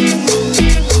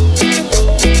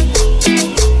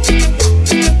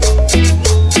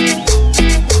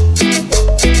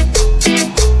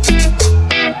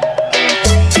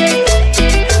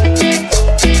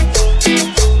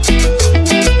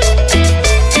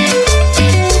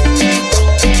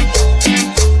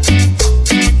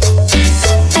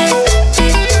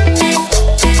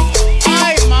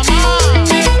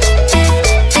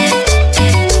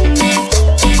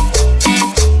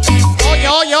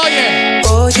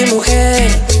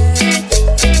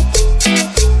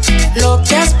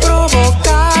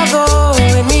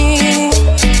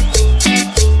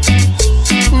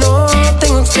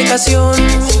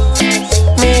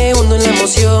 Me hundo en la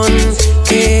emoción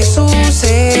que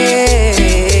sucede.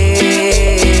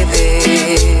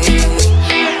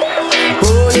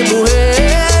 Oye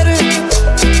mujer,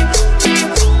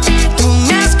 tú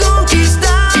me has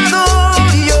conquistado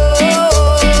y yo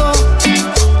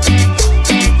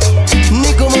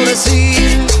ni cómo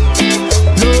decir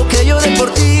lo que yo de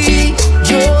por ti.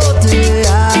 Yo te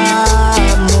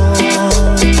amo.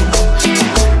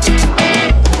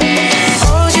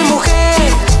 Oye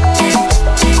mujer,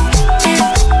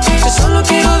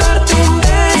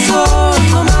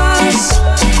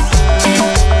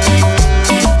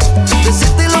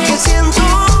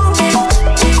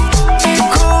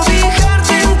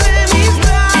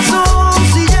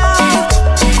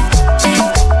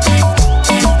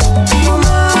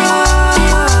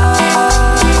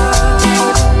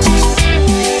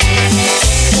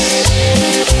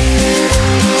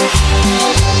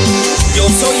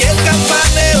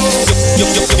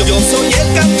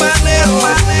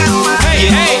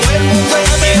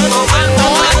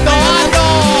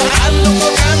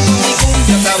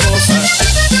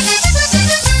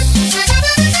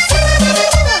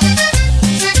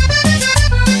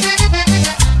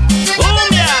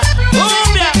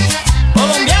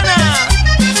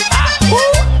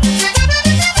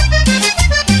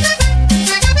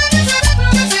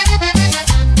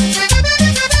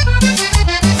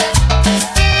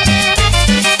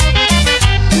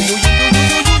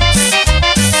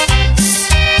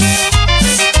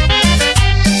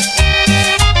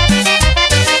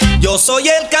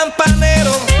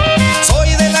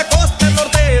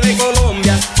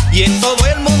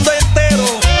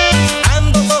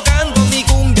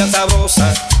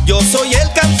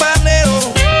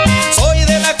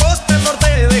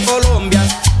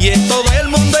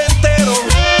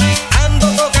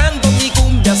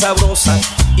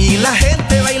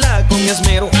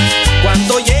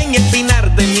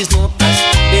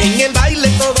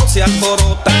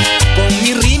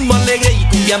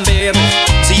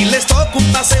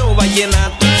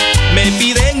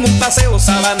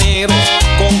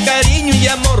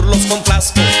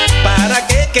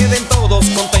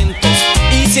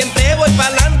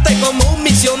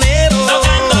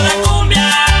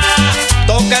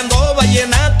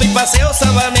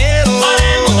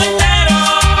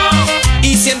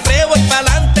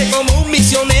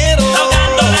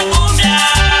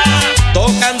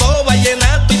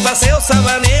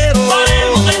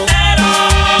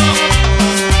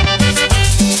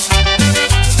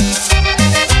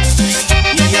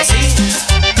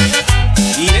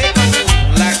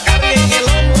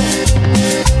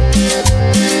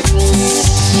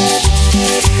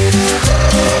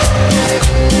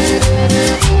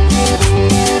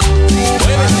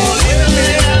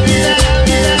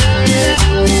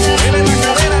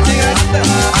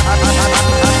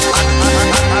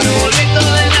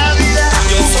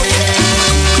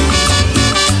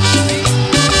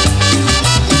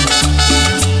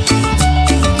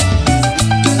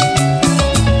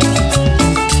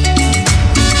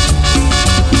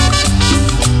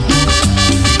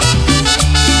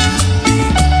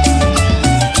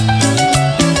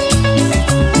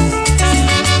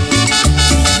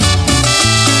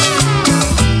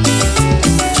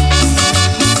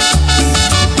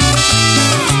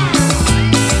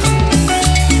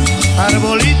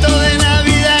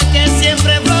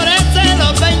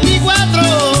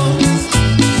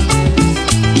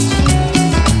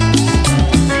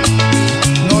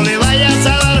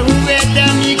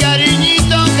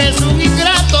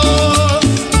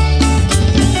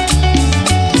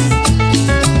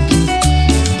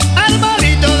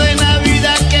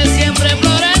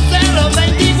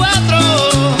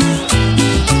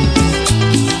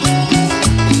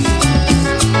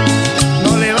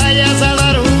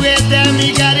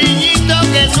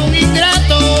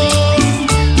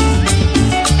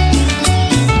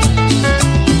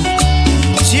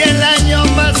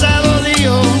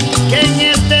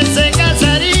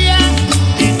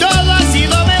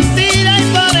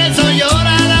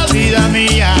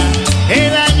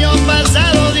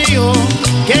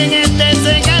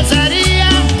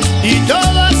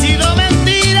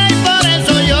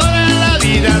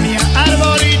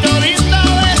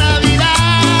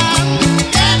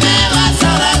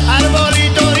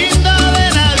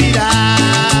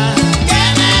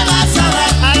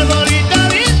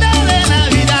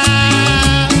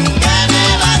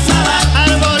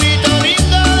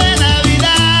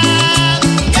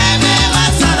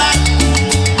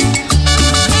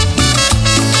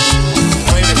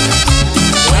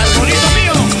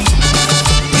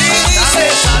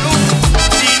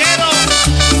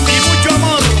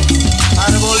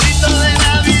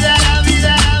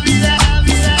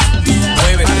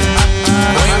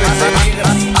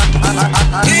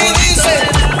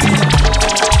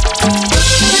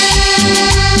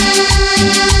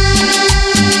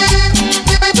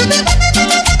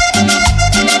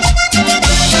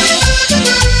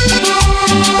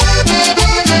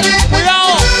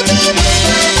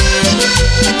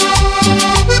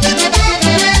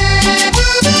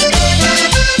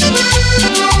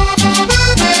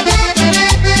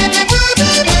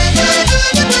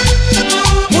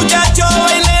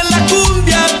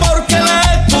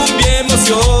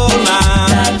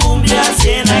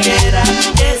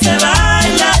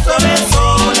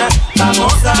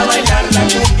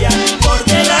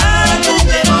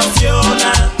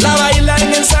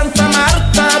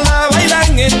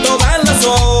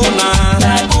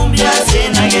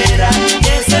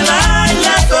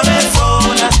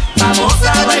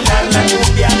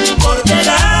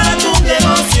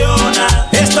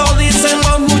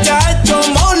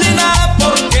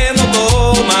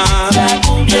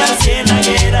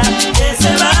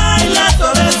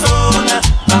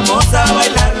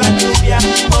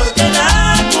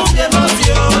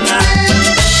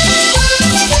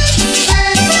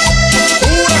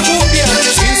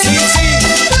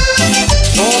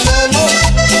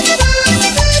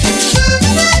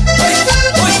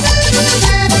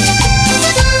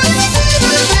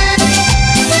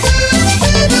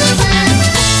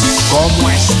 ¿Cómo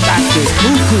está tu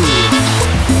cucu?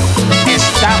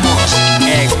 Estamos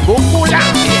en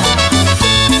Cuculandia.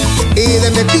 Y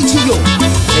de Metiche y yo,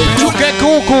 el Chuque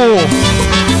Cucu.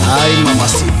 Ay,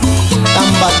 mamacita, tan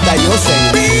batallosa.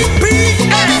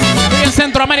 Estoy en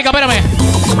Centroamérica, espérame.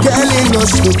 Qué lindo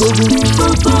es tu cucu,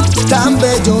 tan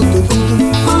bello tu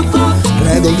cucu,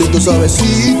 redondito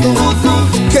suavecito.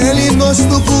 Qué lindo es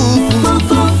tu cucu,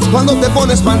 cuando te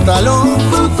pones pantalón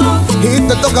y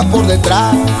te tocas por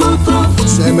detrás.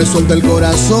 Se me suelta el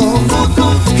corazón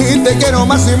y te quiero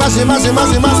más y más y más y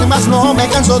más y más y más. No me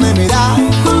canso de mirar,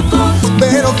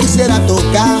 pero quisiera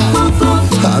tocar.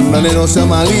 Ándale, no sea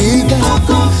malita,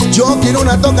 yo quiero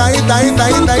una tocadita, ita.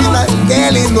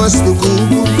 Qué lindo es tu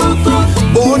cucu,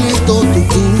 bonito tu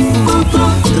cucu,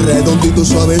 redondito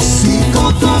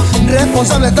suavecito.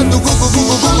 Responsable está tu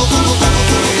cucu.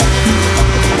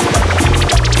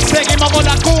 Seguimos con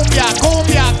la cumbia.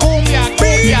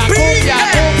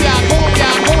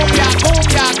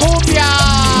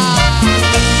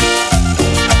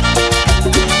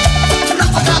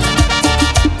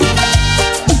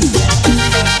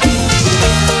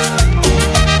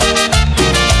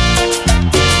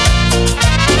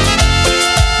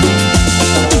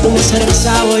 Una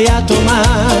cerveza voy a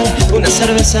tomar, una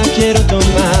cerveza quiero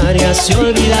tomar y así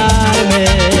olvidarme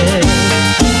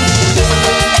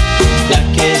de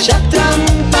aquella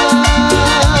trampa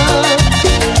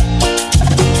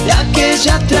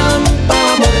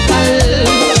mortal.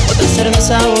 Otra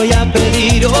cerveza voy a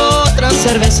pedir, otra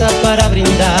cerveza para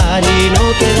brindar y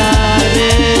no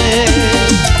quedarme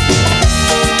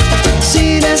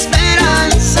sin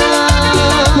esperanzas.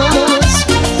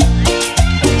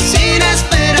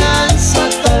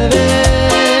 Tal vez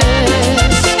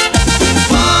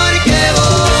porque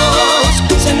vos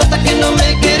se nota que no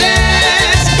me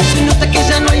querés, se nota que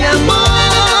ya no hay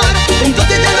amor,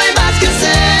 entonces ya no hay más que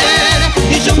hacer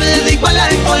y yo me dedico al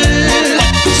alcohol.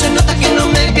 Se nota que no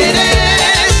me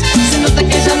querés, se nota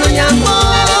que ya no hay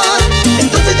amor,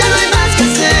 entonces ya no hay más que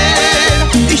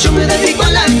hacer y yo me dedico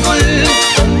al alcohol.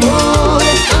 Amor,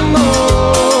 amor.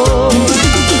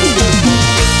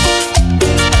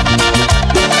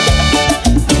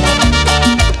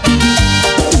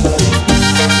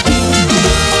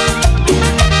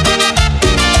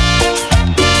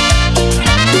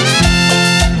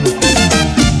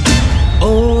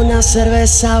 Una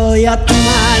cerveza voy a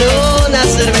tomar, una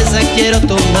cerveza quiero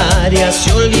tomar y así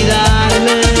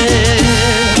olvidarme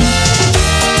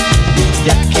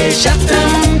de aquella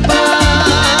trampa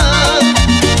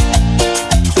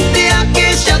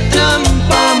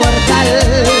mortal.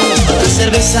 Otra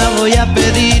cerveza voy a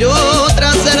pedir,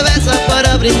 otra cerveza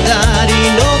para brindar y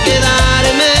no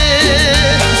quedarme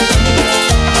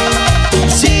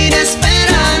sin esperanzas.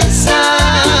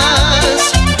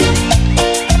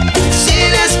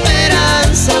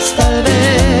 Tal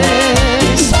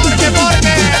vez porque vos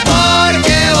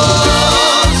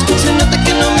se nota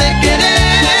que no me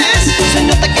querés, se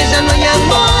nota que ya no hay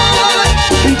amor,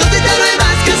 entonces ya no hay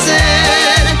más que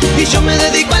hacer y yo me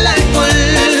dedico al alcohol.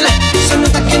 Se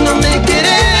nota que no me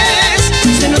querés,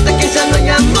 se nota que ya no hay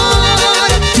amor,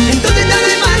 entonces ya no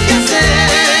hay más que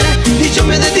hacer y yo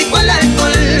me dedico al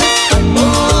alcohol.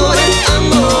 Amor,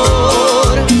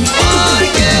 amor,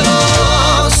 porque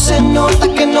vos se nota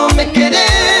que no me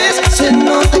querés, se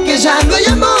nota que ya no hay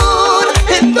amor,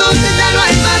 entonces ya no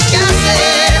hay más que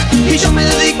hacer y yo me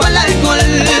dedico al alcohol.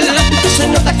 Se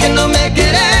nota que no me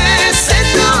querés, se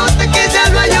nota que ya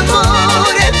no hay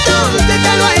amor, entonces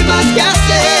ya no hay más que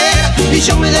hacer y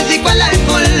yo me dedico al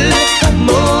alcohol.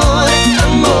 Amor,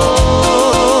 amor.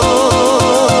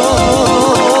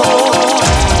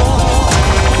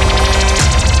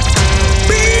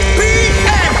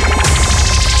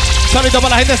 Saludito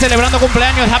para la gente celebrando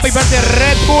cumpleaños. Happy birthday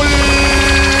Red Bull.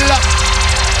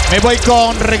 Me voy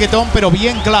con reggaetón, pero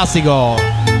bien clásico.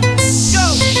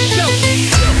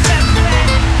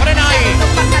 Frena ahí.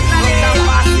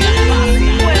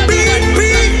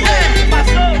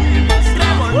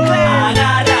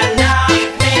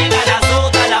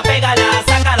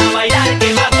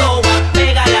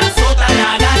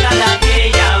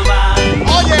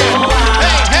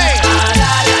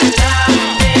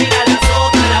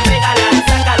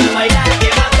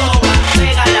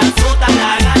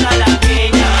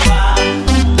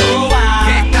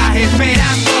 ¿Qué estás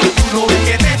esperando?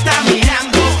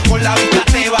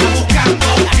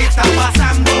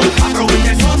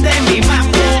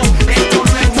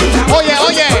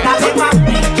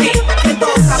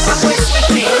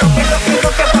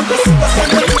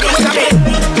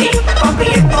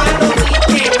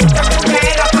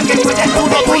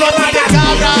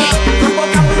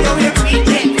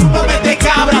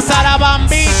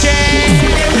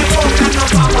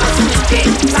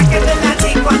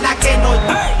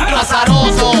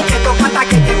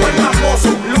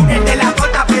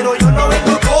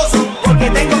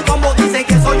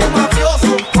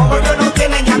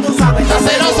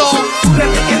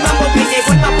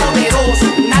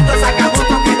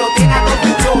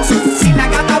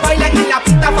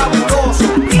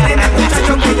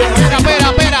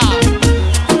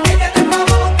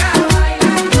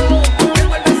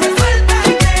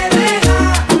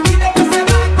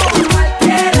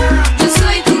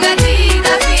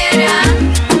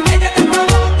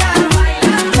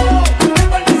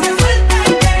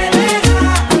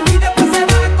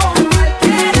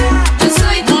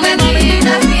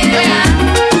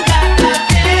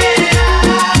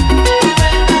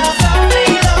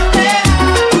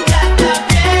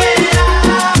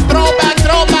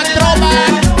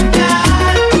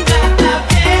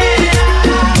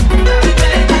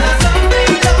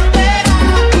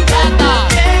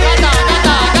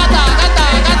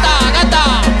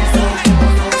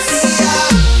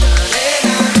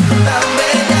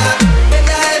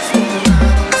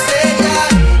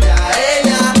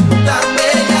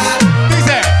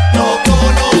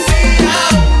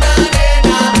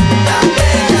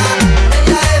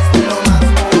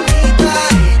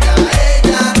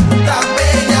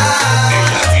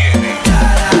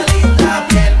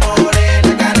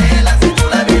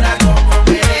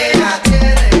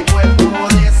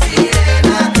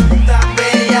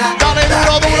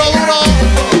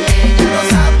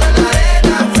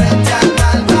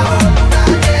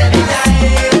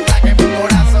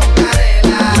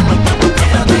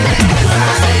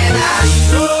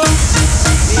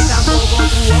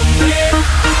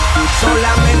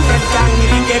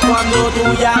 tú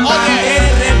llamas te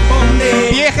responde.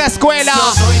 Vieja escuela.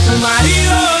 No soy tu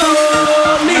marido,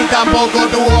 ni tampoco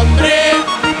tu hombre.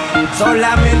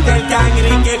 Solamente el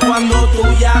cangre que cuando tú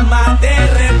llamas te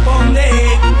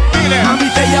responde. A mí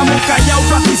te llamo callao,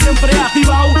 pa' ti siempre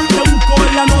activado. Te busco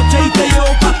en la noche y te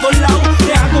llevo pa' todos lados.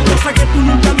 Te hago cosas que tú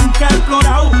nunca has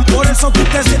explorado. Por eso tú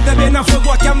te sientes bien a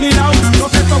fuego aquí a mi lado. No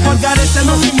te toco al garete,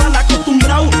 no soy mal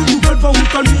acostumbrado. Tu cuerpo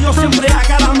junto al mío siempre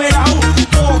acaramelao.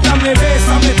 Tócame,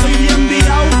 bésame, estoy bien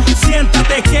virado.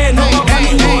 Siéntate que no va pa'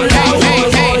 ningún lado.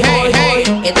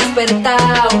 He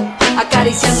despertado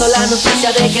acariciando la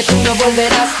noticia de que tú no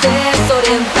volverás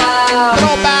desorientado.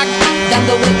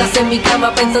 Dando vueltas en mi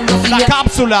cama pensando si la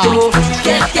cápsula. Tú,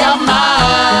 que te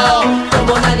amado.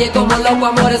 Como nadie, como loco,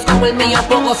 amores como el mío,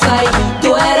 pocos hay.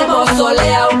 Duermo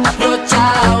soleado,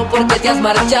 rochao, porque te has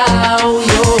marchado. Y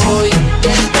hoy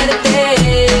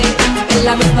desperté en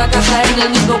la misma casa, en el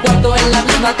mismo cuarto, en la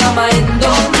misma cama, en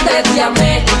donde te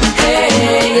amé.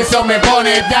 Hey, eso me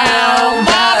pone down,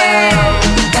 down,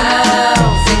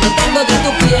 down. Si no tengo de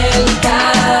tu piel,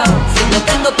 down. Si no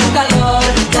tengo tu calor,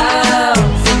 down.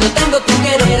 Si no tengo tu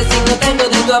querer, si no tengo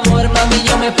de tu amor, mami,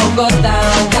 yo me pongo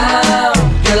down, down.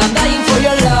 Girl, I'm dying for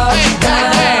your love,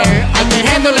 down. I can't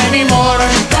handle anymore,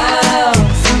 down.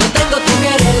 Si no tengo tu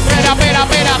querer, espera.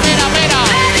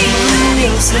 Yo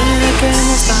sé que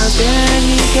no estás bien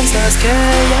y piensas que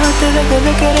ya te dejé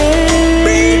de querer.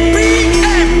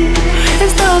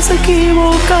 Estás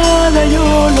equivocada,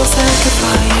 yo lo sé que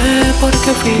fallé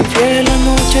porque fui fiel la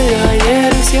noche de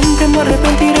ayer y siempre me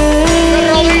arrepentiré. De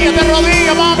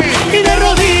rodillas, mami. Y de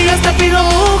rodillas te pido,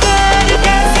 mujer, que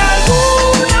si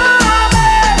alguna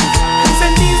vez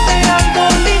sentiste algo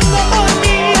lindo por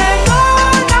mí,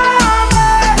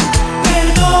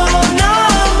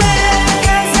 perdóname,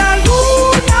 que si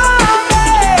alguna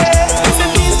vez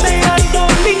sentiste algo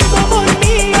lindo por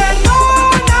mí,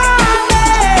 perdóname,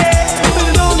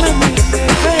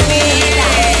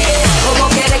 ¿cómo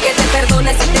quieres que te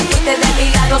perdone si te fuiste de mi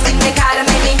lado sin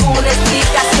dejarme ninguna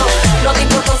explicación? No te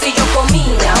importó si yo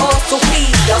comía o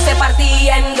sufría o se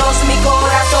partía en dos mi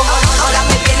corazón. Ahora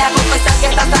me viene a confesar que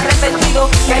estás arrepentido,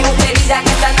 que hay mucha herida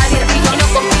que está nadie y yo no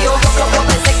confío. Yo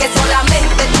pensé que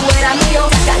solamente tú eras mío,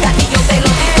 y yo te lo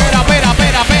digo. Espera.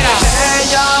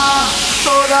 Ella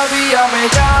todavía me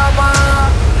llama.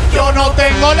 Yo no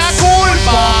tengo la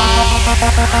culpa.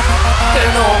 Que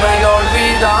no me he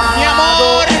olvidado. Mi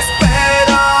amor.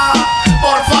 Espera,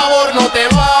 por favor no te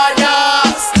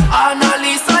vayas.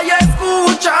 Analiza y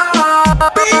escucha.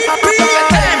 Te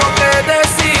tengo que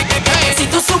decir. Si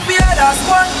tú supieras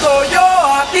cuánto yo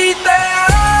a ti te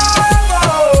amo.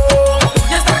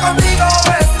 Y estar contigo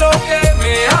es lo que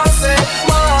me hace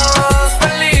más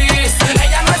feliz.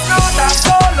 Ella no es nota,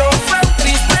 solo fue un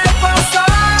triste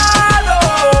pasado.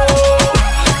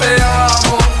 Te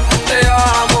amo, te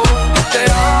amo, te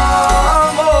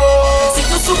amo. Si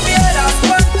tú supieras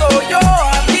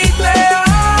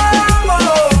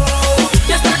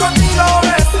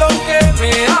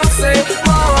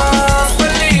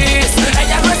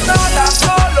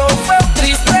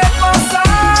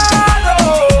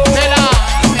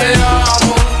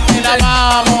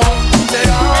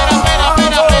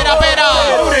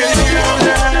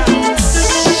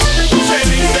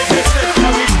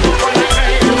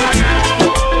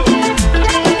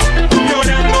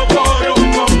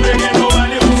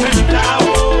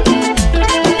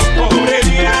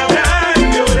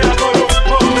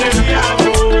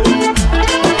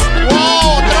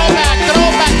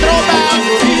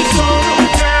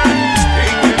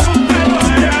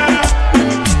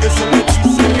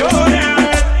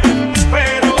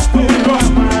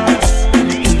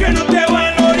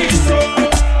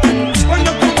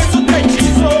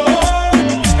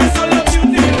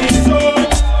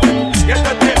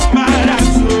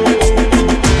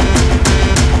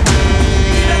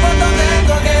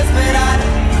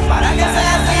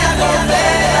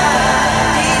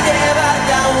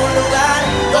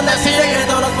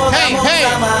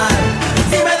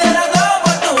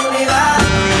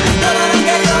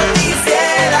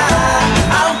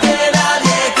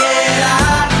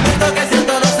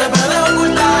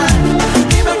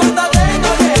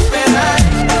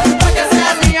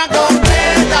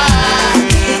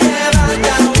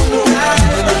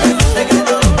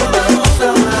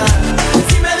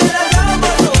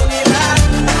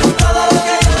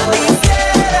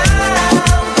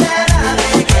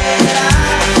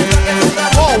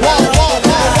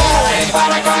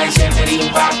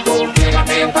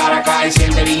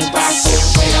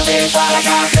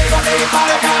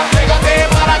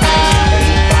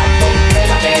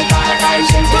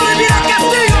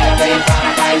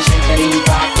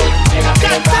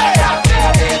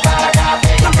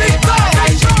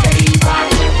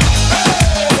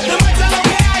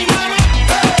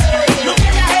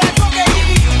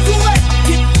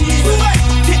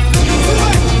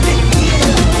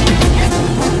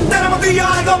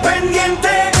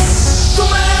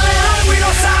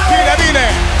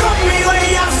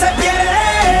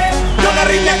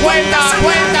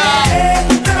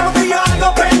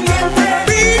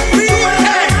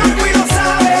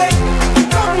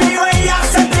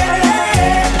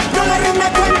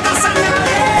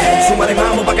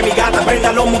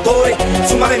los motores.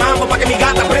 Suma de mambo pa' que mi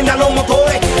gata prenda los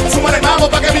motores. Suma de mambo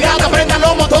pa' que mi gata prenda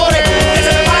los motores.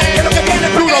 Ese me baje, que es lo que viene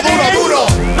duro, duro, duro.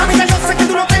 Mamita, yo sé que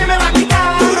tú no te me vas a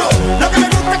quitar. Duro. Lo que me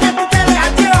gusta es que tú te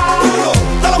dejas llevar. Duro.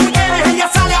 Todos los weekends ella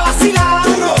sale a vacilar.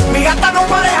 Duro. Mi gata no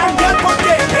puede janguear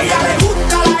porque ella le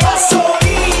gusta la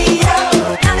gasolina.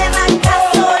 Dame más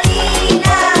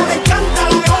gasolina. Me encanta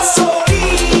la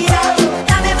gasolina.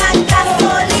 Dame más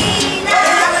gasolina.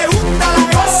 Ella le gusta la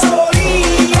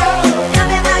gasolina.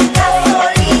 Dame más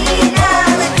gasolina.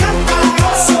 Me encanta la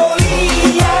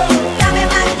gasolina. Dame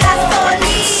más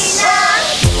gasolina.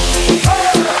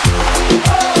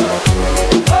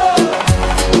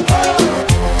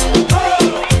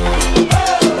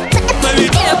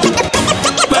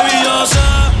 Baby, yo sé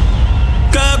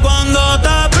que cuando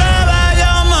te pruebe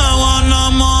yo me voy a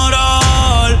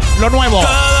enamorar. Lo nuevo. Que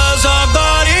de esa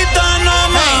carita no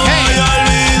me voy a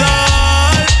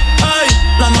olvidar. Ay,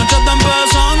 la noche está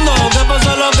empezando, que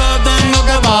pase lo que tengo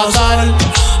que pasar.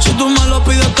 Si tú me lo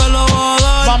pides te lo voy a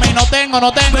dar. Mami, no tengo.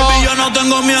 Baby, yo no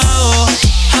tengo miedo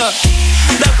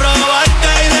de probarte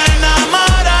y de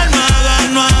enamorarme de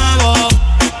nuevo.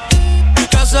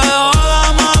 Que se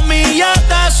joda, mami, ya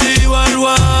te sigo el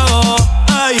juego.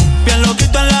 Ay, bien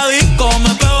loquito en la disco,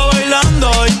 me pego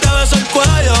bailando y te beso el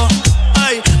cuello.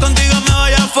 Ay, contigo me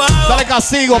voy a fuego. Dale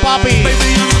castigo, papi.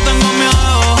 Baby, yo no tengo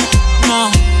miedo,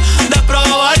 no, de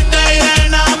probarte y de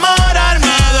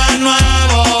enamorarme de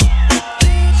nuevo.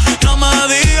 No me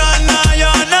digas nada,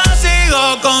 yo no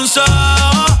sigo consejos.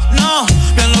 No,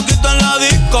 bien loquito en la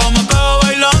disco, me pego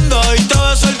bailando y te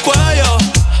beso el cuello.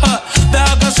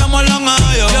 Deja que se muerdan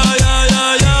ellos. Ya.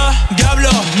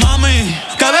 Diablo, mami,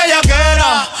 qué bella que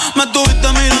era. Me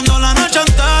estuviste mirando la noche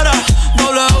entera.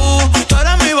 W, tú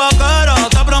eres mi vaquera.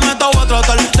 Te prometo voy a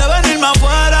tratar de venirme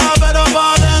afuera, pero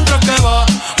pa' adentro es que va.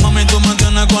 Mami, tú me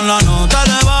tienes con la nota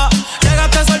eleva.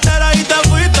 Llegaste soltera y te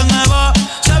fuiste en Eva.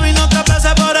 Se vino 3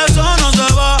 veces, por eso no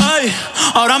se va. Ay,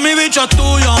 ahora mi bicho es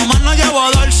tuyo, más no llevo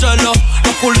a dárselo.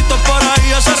 Los culitos por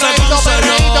ahí, ese se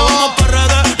canceló. Vamos pa'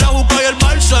 redes, la busca y el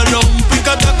Barceló. Un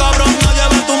piquete cabrón, no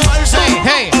lleva tu Marcelo.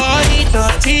 Bonito,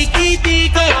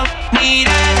 chiquitico,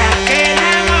 mirada que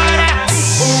enamora,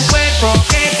 un cuerpo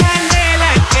que candela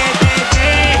y que te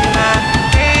quema.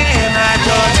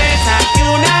 Yo le saqué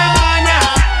una moña,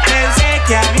 pensé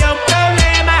que había un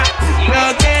problema, lo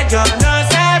que yo no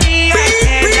sabía es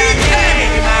que ella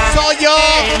quema. Soy yo.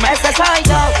 Ese soy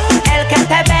yo, el que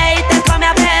te ve y te come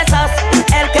a besos,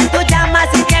 el que tú llamas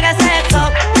si quieres sexo.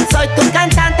 Soy tu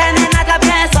cantante, nena,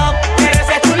 travieso, pero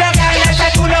ese culo gana,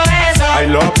 ese culo eso. I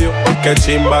love you, que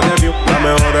chimba de view. La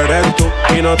mejor eres tú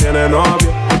y no tiene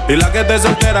novio. Y la que te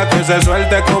soltera que se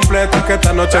suelte completa, que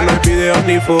esta noche no hay video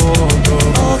ni foto.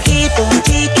 Ojitos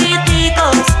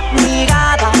chiquititos,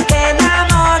 mirada que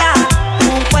enamora,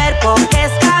 un cuerpo que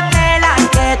es candela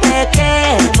que te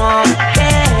quemo.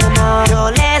 Yo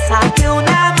le saqué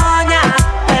una moña,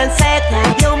 pensé que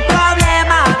había un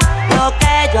problema, lo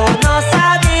que yo no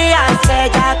sabía es que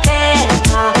ella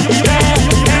quema.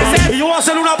 Y yo voy a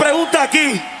hacer una pregunta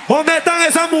aquí. ¿Dónde están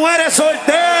esas mujeres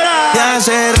solteras? Ya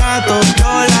hace rato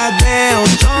yo las veo,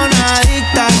 son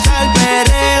adictas al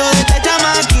perreo. Desde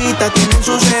chamaquita tienen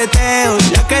su seteo,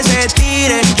 ya que se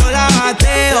tire yo la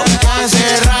bateo. Ya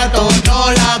hace rato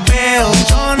no las veo,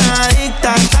 son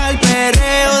adictas al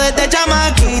perreo. Desde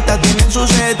chamaquita tienen su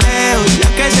seteo, ya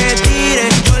que se tire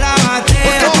yo la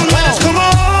bateo. Tú no eres como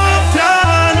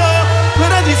otra, no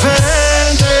eres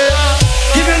diferente.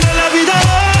 Viviendo la vida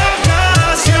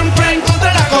loca, siempre en contra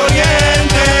de la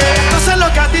corriente. Haces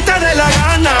lo que a ti te dé la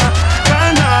gana.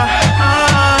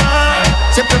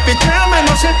 Siempre picheame,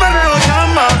 no siempre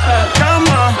llama.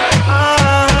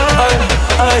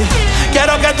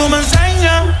 Quiero que tú me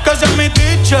enseñes que soy mi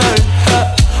teacher.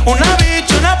 Una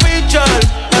bitch, una pitcher.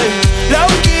 La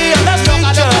urquía, la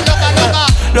switcher.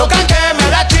 Loca que me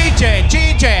da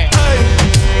chiche.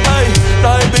 La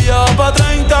baby ya va pa'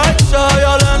 30 y soy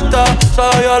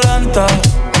violenta.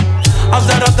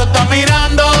 Hace rato está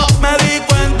mirando, me di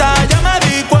cuenta.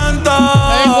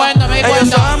 Ellos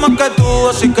sabemos que tú,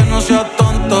 así que no seas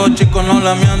tonto, chico, no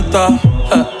le mientas.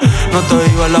 No te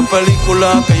digo en la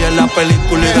película, que ella es la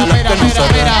película y de las que no se ve.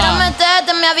 Quiero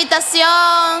meterte en mi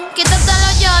habitación, quítate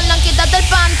los jordan, quítate el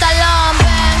pantalón.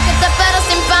 Ven, que te espero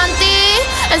sin panty,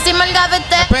 encima el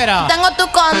gavete, tengo tu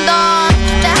condón.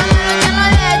 Déjamelo lleno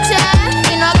de leche,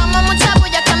 y no hagamos mucha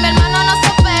bulla, que mi hermano no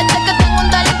sospeche que tengo un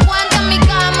delincuente en mi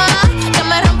cama, que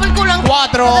me rompo el culo en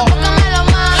 4.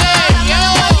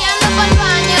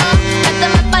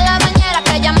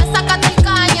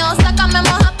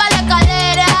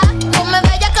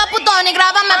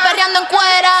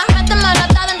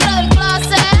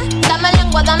 Dame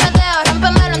lengua, dame dedo,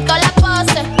 rómpemelo en todas las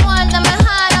poses.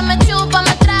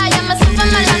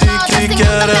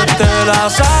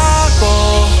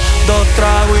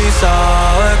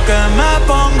 sabes que me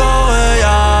pongo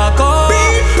bellaco.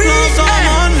 No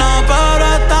somos nada, pero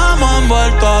estamos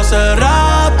envueltos hace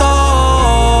rato.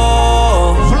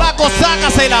 Flaco,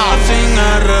 sácasela. Sin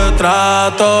el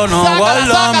retrato, no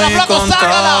guarda mi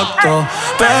contacto,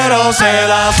 pero se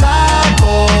la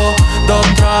saco.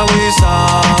 2 tragos y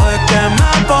sabes que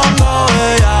me pongo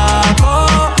bellaco.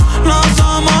 No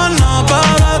somos nada,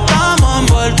 pero estamos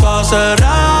envueltos hace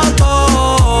rato.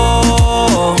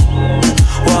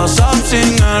 WhatsApp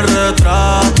sin el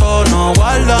retrato, no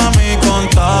guarda mi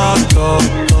contacto.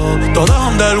 Todo es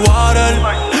underwater.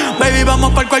 Baby,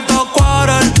 vamos pa'l cuarto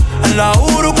quarter. En la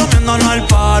Uru comiéndonos al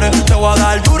par. Te voy a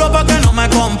dar duro pa' que no me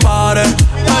compare.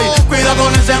 Ey, cuida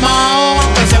con ese mao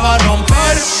que se va a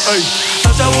romper. Ey,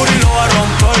 ese booty lo va a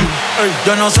romper. Ey,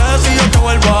 yo no sé si yo te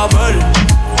vuelvo a ver.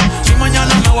 Si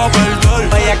mañana me voy a perder.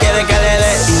 Ella quiere que le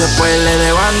dé y después le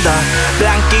dé banda.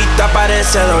 Blanquita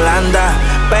parece de Holanda,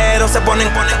 pero se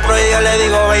ponen pro y yo le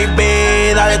digo,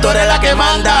 baby, dale, tú eres la que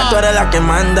manda. Tú eres la que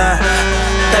manda,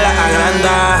 te la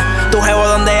agranda. Tu jevo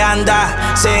donde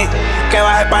anda, sí, que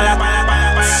baje para la.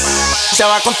 Se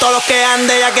va con todos los que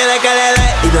ande, ella quiere que le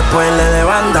dé y después le dé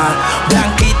banda.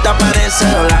 Blanquita parece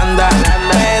de Holanda,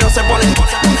 pero se pone y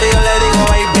yo le digo,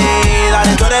 baby,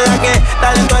 dale, tú eres la que,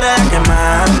 dale, tú eres la que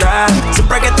manda.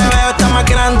 Siempre que te veo está más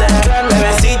grande,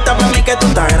 bebecita pa' mí que tú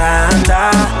estás grande.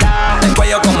 El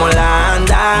cuello como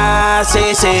Holanda,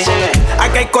 sí, sí.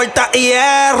 Aquí hay corta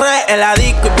IR en la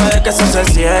disco y puede que eso se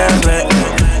cierre.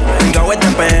 Digo, este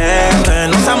PR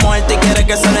no se ha muerto y quiere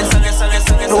que se le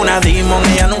una demon,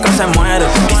 ella nunca se muere.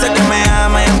 Dice que me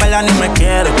ama y en verdad ni me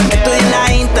quiere. Estoy en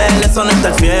la Intel, eso no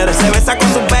interfiere. Se besa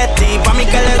con su bestie, pa' mí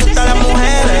que le gustan las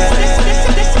mujeres.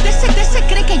 ¿Se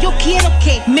cree que yo quiero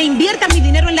que me invierta mi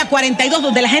dinero en la 42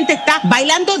 donde la gente está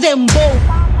bailando dembow?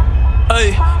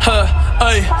 Ay,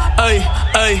 ay, ay,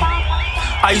 ay.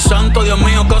 Ay, santo, Dios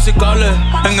mío, casi cale.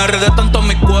 En RD tanto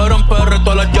mi cuero, en PR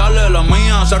todas las yales. La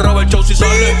mía se roba el show si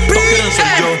sale. Todos quieren ser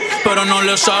yo, pero no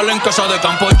le salen. Casa de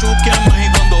campo Chucky en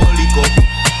México ando bélico.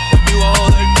 Vivo a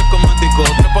joderte cosmético.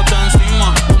 Trépate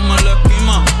encima, ponme la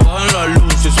esquima. Bajen la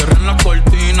luz y cierren las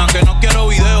cortinas. Que no quiero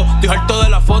video, estoy harto de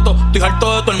la foto. Estoy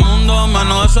harto de todo el mundo,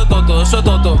 menos de ese toto, de ese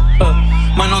toto.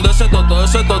 Menos de ese toto, de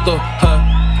ese toto.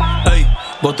 Ey.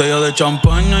 Botella de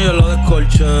champaña y a la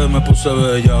descolché. Me puse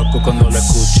bellaco cuando la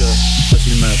escuché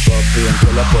decirme papi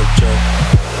entre la porche.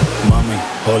 Mami,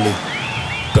 Holly,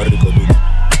 qué rico tú.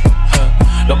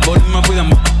 Las bolis me piden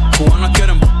más, cubanas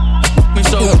quieren más. Mi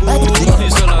sabor,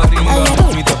 dice la gringa,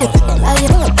 mi tapasada.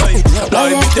 La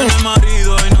baby tiene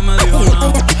marido y no me dijo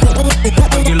nada.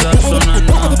 Tranquila, eso no es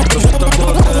nada. Pero si esta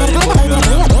botella y por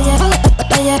viene más.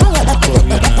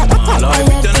 La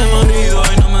baby tiene marido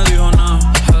y no me dijo nada.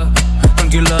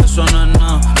 Tranquila, eso no es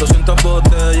nada. 200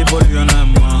 botellas y por viene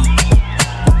más.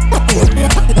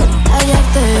 Ayer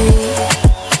te vi,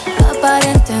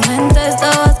 aparentemente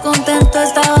estabas contento,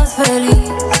 estabas feliz,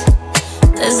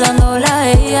 besándola a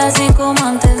ella así como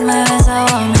antes me besaba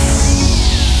a mí.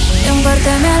 Y en parte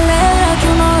me alegra que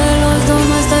uno de los dos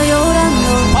no esté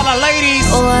llorando. Para ladies,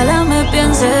 ojalá me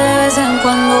piense de vez en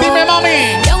cuando. Dime,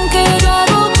 mami. Y aunque yo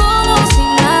hago como si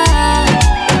nada,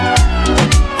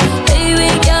 baby,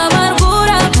 qué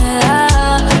amargura me da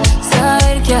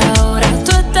saber que ahora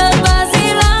tú estás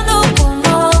vacilando con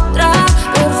otra.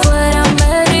 Por fuera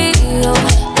me río,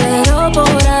 pero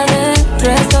por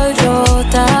adentro estoy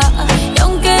rota. Y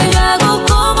aunque yo hago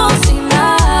como si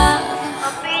nada,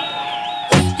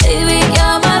 baby, qué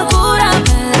amargura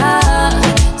me da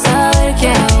saber que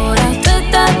ahora tú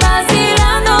estás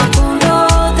vacilando con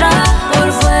otra. Por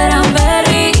fuera me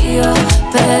río,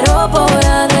 pero por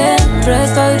adentro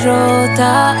estoy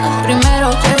rota. Primero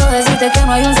quiero decirte que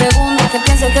no hay un segundo que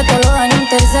piense que te lo daño un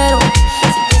tercero. Si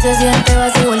ti se siente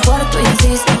vacío el cuarto,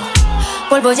 insisto,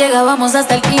 polvo llega, vamos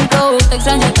hasta el quinto. Te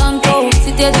extraño tanto,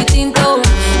 si te es distinto.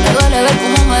 Me duele ver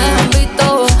cómo me dejan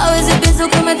visto. A veces pienso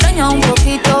que me extraña un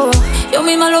poquito. Yo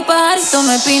misma los pajaritos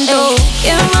me pinto.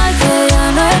 Qué mal que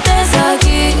ya no estés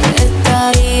aquí.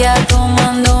 Estaría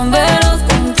tomando velos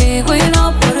contigo y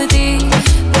no por ti,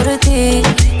 por ti.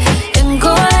 En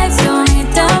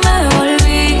coleccionista me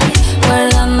volví,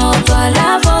 guardando todas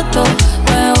las fotos.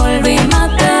 Me volví más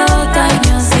de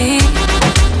otaño así.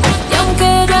 Y aunque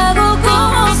yo hago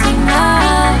como si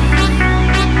nada,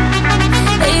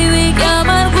 baby, qué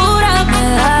amargura me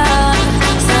da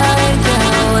saber que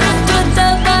ahora tú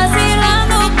estás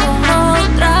vacilando con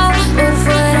otra. Por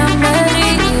fuera me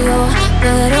río,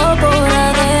 pero por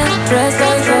adentro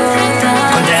estoy rota.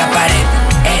 Contra la pared,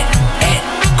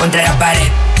 contra la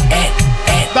pared,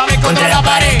 dale contra la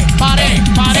pared, pared,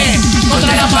 pared.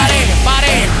 Contra la pared,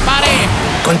 pared, pared.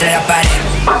 contra la pared,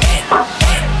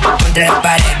 contra la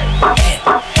pared,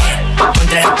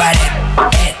 contra la pared,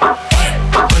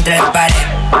 contra la pared,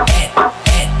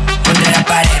 contra la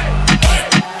pared,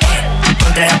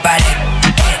 contra la pared,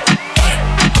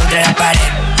 contra la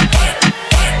pared,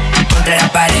 contra la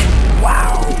pared.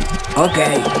 Wow, ok.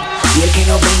 Y el que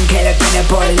no brinque lo tiene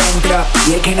por dentro.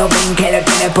 Y el que no brinque lo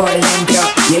tiene por dentro.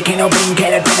 Y el que no brinque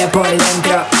lo tiene por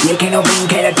dentro. Y el que no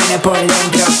brinque lo tiene por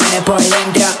dentro. Tiene por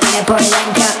dentro, tiene por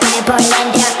dentro, tiene por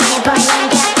dentro, tiene por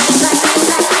dentro.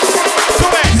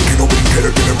 Y el que no brinque lo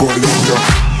tiene por dentro.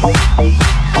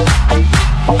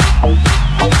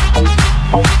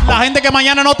 La gente que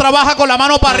mañana no trabaja con la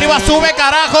mano para arriba, sube,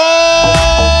 carajo.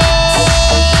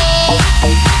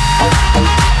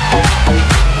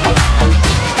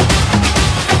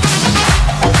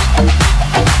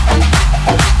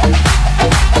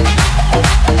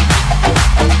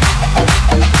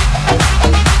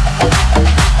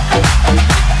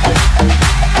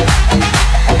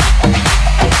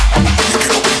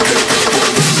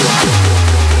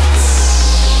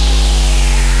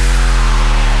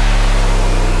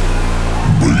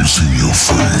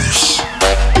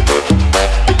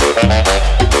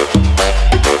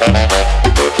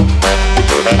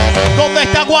 ¿Dónde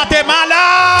está Guatemala?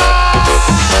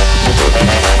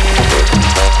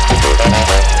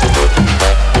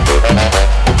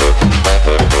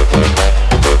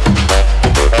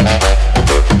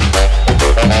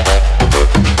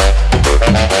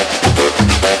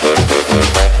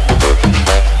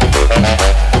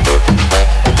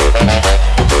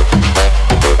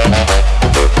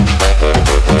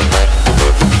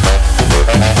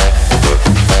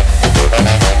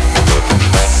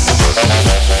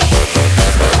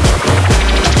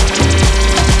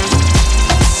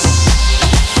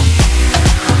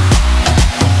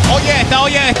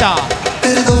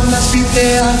 Perdona si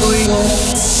te hago llorar,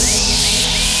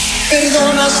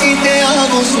 perdona si te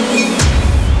hago sufrir,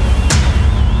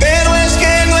 pero es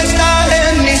que no está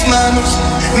en mis manos.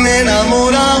 Me he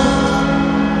enamorado,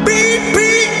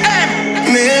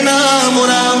 BPM. Me he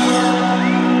enamorado,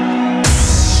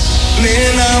 me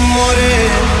enamoré.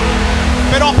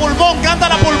 Pero a pulmón, canta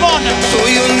la pulmón.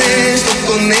 Soy honesto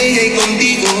con ella y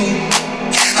contigo.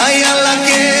 A ella la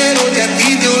quiero y a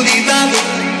ti te he olvidado.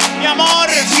 Mi amor,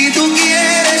 si tú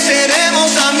quieres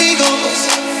seremos amigos.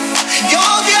 Yo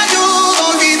te ayudo a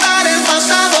olvidar el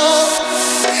pasado.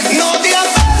 No te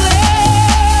aferres,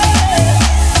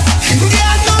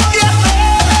 ya no te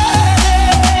aferres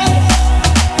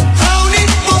a un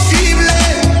imposible.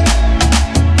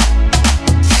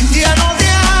 Ya no te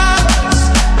hagas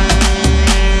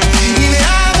ni me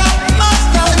hagas más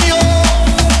daño.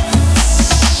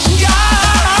 Ya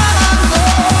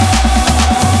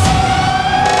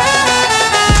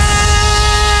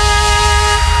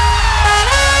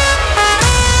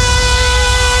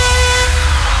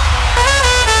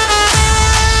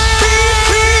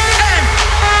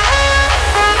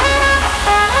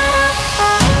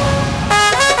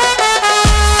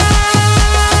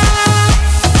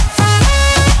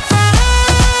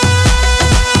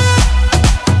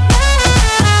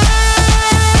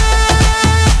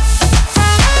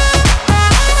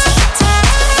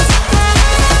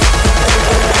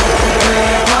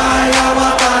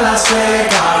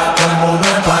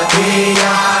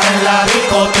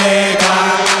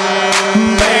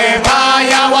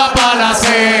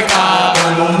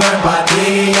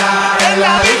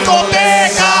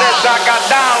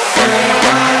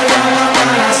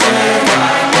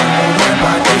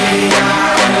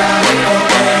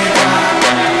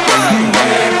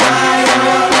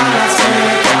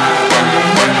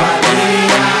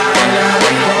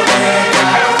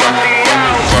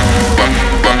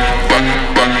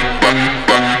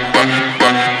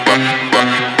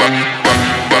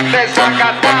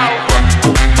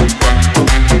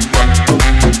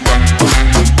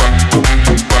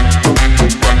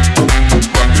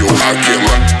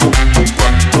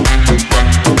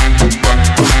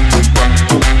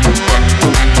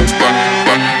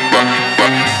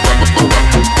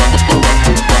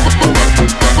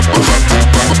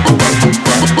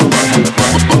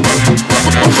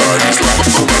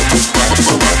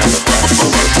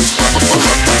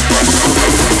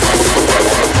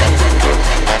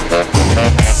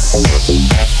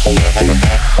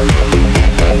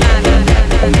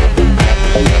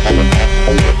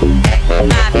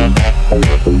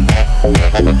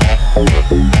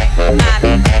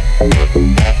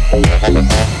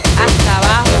hasta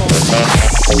abajo.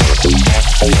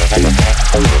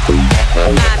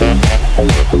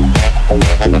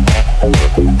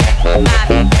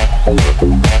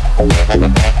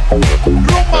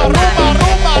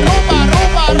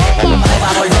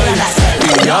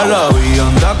 Y ya la vi,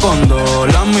 anda con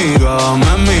dos, la mira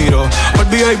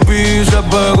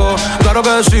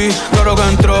que sí, claro que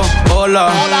entró. Hola,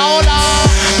 hola, hola.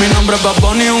 Mi nombre es Bad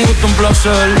Bunny, un gusto, un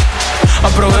placer.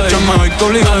 Aprovechame hoy, tu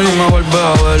liga no me vuelve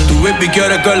a ver. Tu baby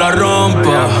quiere que la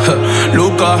rompa.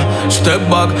 Luca, step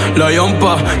back, la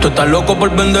yompa. Tú estás loco por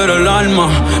vender el alma,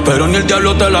 pero ni el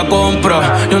diablo te la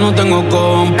compra. Yo no tengo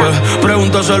compa,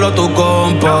 pregúntaselo a tu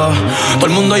compa. Todo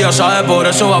el mundo ya sabe, por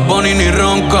eso Bad Bunny ni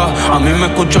ronca. A mí me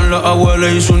escuchan las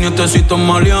abuelas y sus nietecitos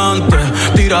maleantes.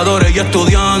 Tiradores y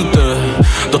estudiantes,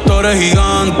 doctores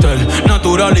gigantes,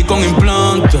 natural y con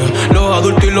implantes. Los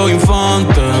adultos y los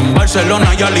infantes, en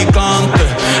Barcelona y Alicante,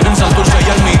 en Santurce y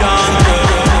Almirante.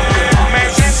 Me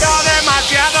siento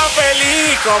demasiado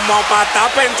feliz como para estar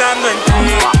pensando en ti.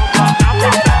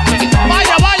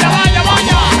 Vaya, vaya, vaya,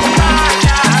 vaya.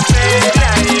 Váyase de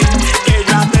ahí, que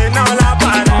ya te no la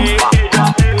paré, que ya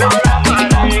te no la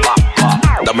paré.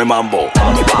 Dame mambo.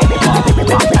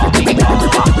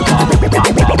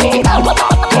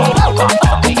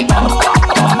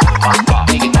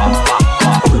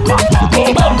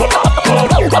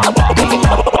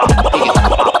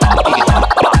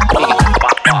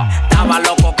 Estaba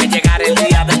loco que llegara el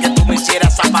día de que tú me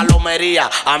hicieras esa palomería.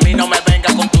 A mí no me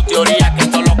venga con tu teoría, que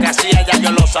todo lo que hacía ya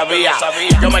yo lo sabía.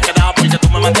 Yo me quedaba porque tú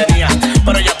me mantenías,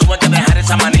 pero ya tuve que dejar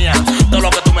esa manía. Todo lo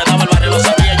que tú me dabas el barrio lo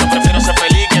sabía. Yo prefiero ser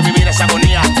feliz que vivir esa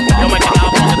agonía. Yo me quedaba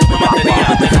porque tú me mantenías,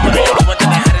 pero yo tuve que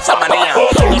dejar esa manía.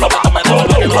 Todo lo que tú me dabas el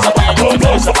barrio lo sabía. Yo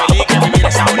prefiero ser feliz que vivir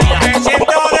esa agonía. Me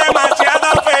siento demasiado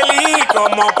feliz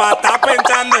como para estar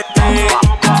pensando en ti.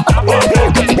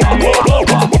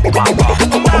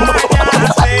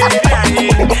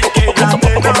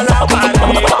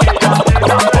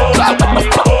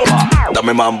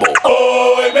 Dame mambo.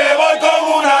 Hoy me voy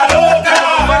con una loca,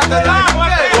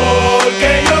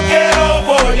 porque yo quiero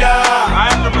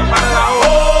follar.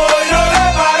 Hoy no le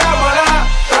paramos a la,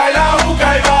 trae la juca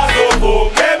y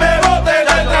vaso, que me boten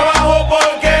del trabajo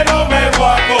porque no me voy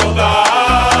a acordar.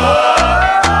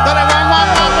 Dale, guan, guan,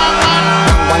 guan,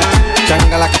 guan, guan.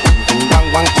 Changala que guan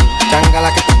guan, changala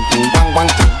que guan guan,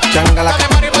 changala que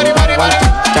guan guan,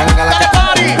 changala que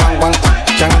guan guan,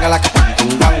 changala que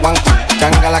guan guan,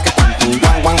 changala que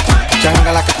guan guan,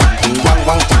 changala que guan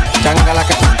guan, changala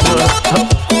que.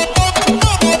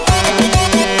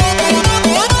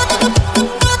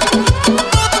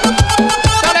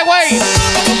 Dale, güey. Dale,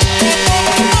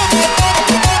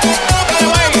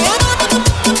 güey.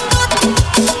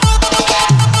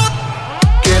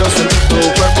 Quiero sentir tu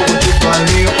cuerpo juntito al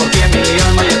mío, porque mi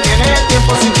alma ya tiene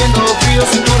tiempo sintiendo frío.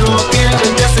 Si tú lo quieres,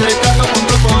 vente acercando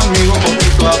junto conmigo,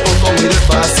 poquito a poco, muy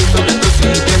despacito. Te estoy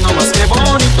sintiendo más que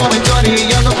bonito, me estoy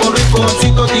orillando por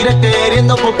rinconcito, te iré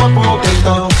queriendo poco a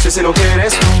poquito. Si lo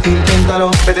quieres tú,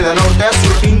 inténtalo, vete de norte a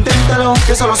sur, inténtalo,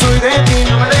 que solo soy de ti,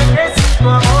 no me dejes sin tu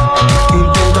amor.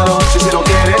 Inténtalo, si lo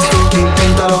quieres tú,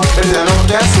 inténtalo, vete de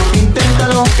norte a sur,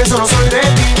 inténtalo, que solo soy de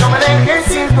ti, no me dejes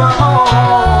sin tu amor.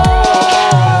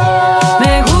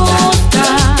 Me gusta,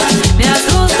 me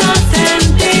asusta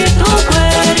sentir tu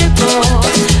cuerpo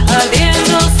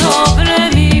ardiendo sobre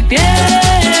mi piel.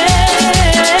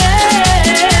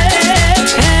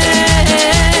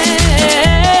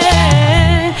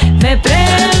 Me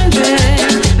prende,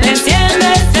 me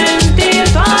enciende sentir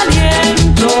tu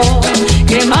aliento,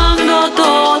 quemando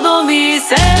todo mi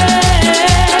ser.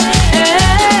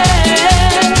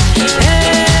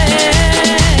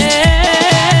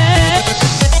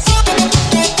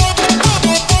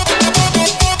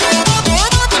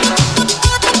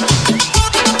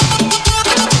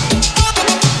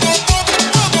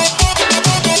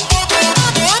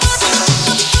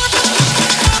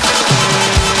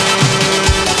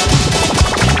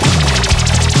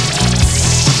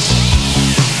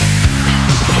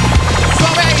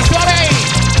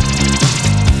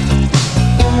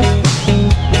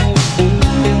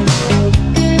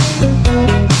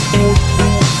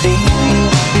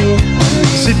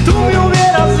 Si tú me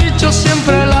hubieras dicho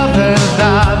siempre la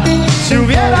verdad, si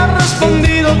hubieras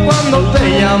respondido cuando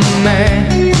te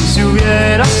llamé, si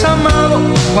hubieras amado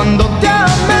cuando te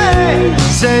amé,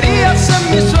 serías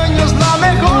en mis sueños la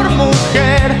mejor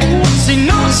mujer. Si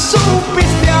no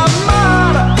supiste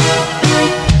amar,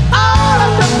 ahora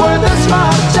te puedes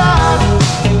marchar.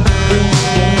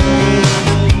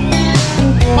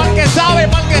 Mal que sabe,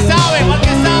 mal que sabe, mal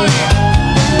que sabe.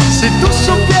 Si tú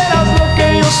supieras lo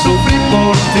que yo sufrí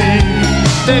por ti,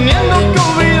 teniendo que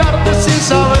olvidarte sin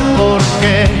saber por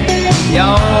qué, y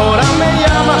ahora me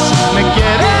llamas, me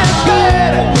quieres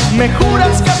ver, me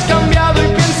juras que has cambiado y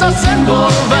piensas en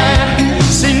volver.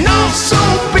 Si no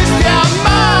supiste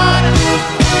amar,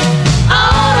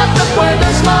 ahora te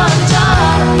puedes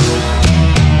marchar.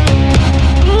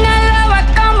 Una loba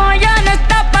como yo no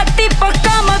está pa' tipos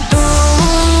como tú.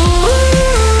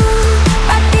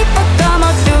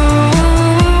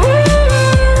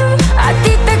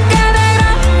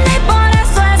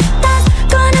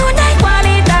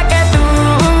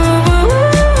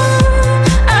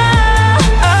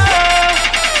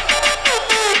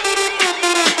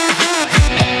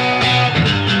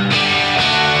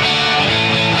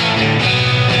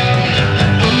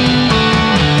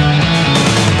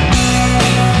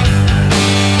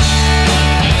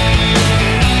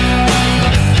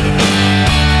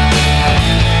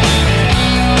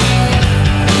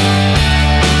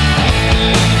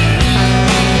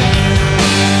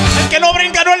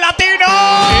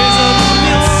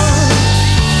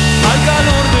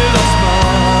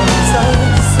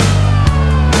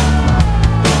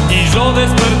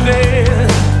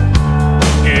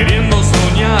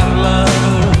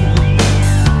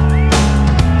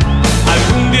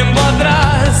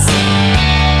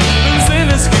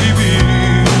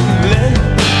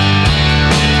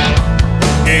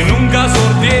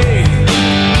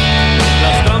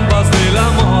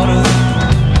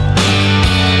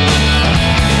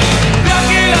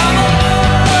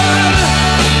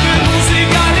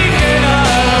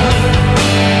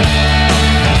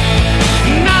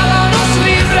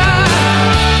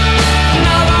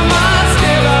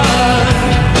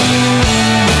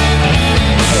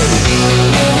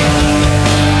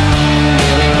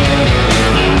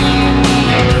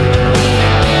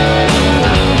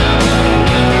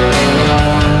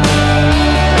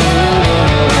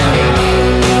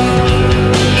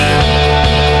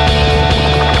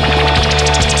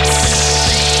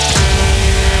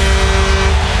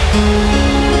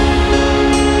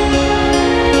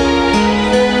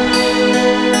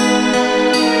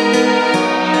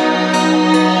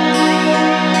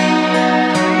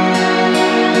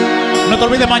 No te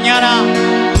olvides, mañana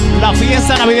la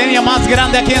fiesta navideña más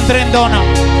grande aquí en Trenton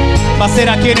va a ser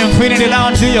aquí en Infinity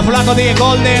Lounge. Y yo, Flaco DJ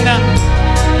Golden,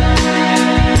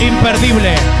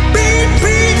 imperdible.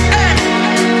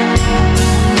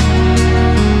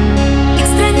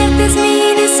 Extrañarte es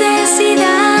mi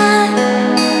necesidad.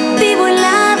 Vivo en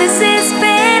la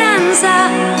desesperanza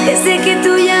desde que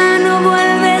tú ya no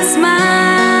vuelves más.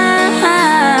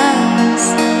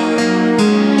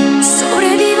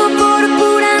 Sobrevivo por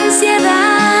pura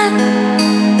ansiedad,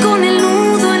 con el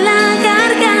nudo en la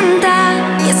garganta,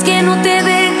 y es que no te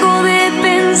dejo de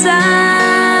pensar.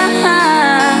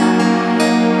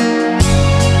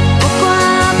 Poco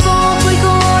a poco el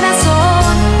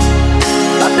corazón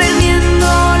va perdiendo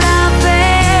la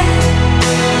fe,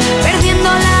 perdiendo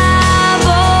la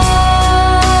voz.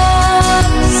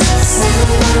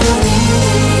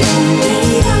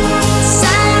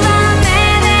 Sálvame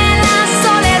de la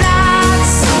soledad,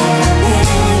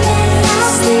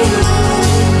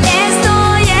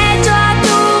 estoy hecho a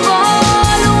tu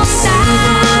voluntad.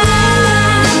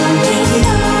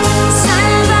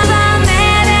 Sálvame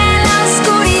de la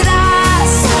oscuridad,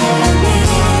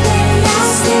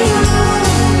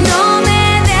 no me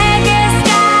dejes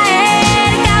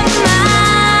caer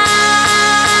jamás.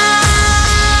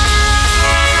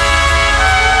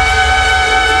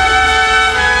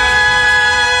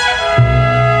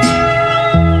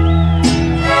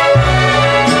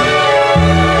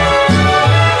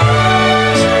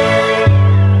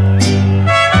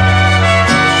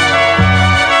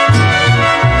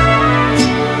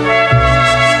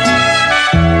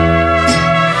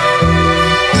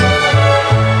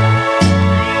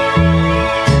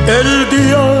 El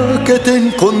día que te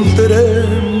encontré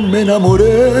me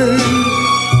enamoré.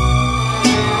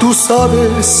 Tú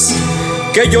sabes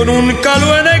que yo nunca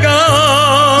lo he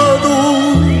negado.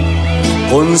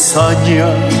 Con saña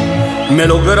me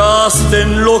lograste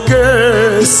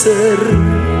enloquecer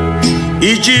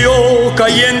y yo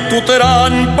caí en tu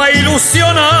trampa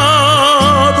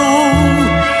ilusionado.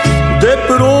 De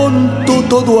pronto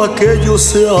todo aquello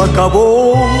se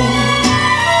acabó.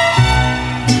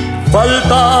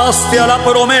 Faltaste a la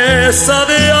promesa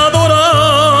de adorarnos.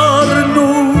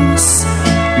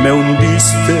 Me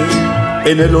hundiste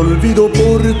en el olvido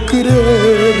por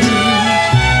creer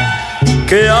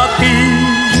que a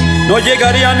ti no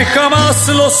llegarían jamás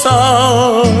los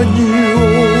años.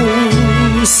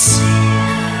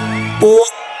 Por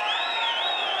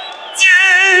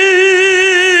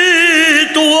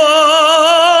tu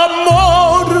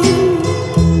amor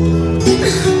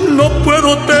no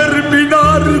puedo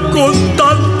terminar con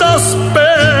tantas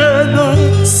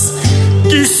penas.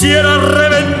 Quisiera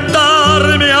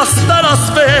reventarme hasta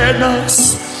las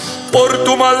venas por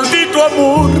tu maldito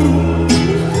amor,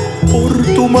 por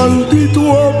tu maldito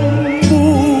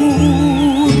amor,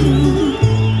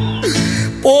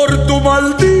 por tu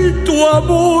maldito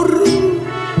amor.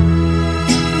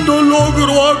 No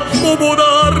logro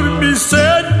acomodar mis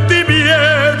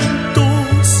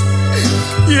sentimientos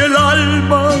y el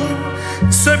alma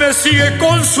se me sigue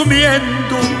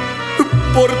consumiendo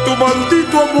por tu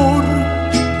maldito amor,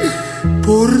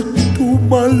 por tu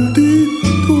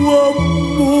maldito amor.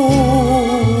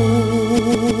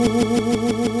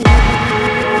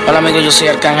 Hola amigos, yo soy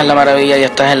Arcángel La Maravilla y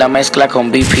estás en la mezcla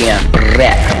con BPM.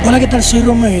 Hola, ¿qué tal? Soy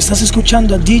Romeo, estás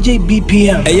escuchando a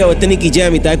DeejayBpm. Hey yo, este es Nicky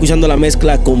Jam y estás escuchando la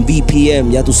mezcla con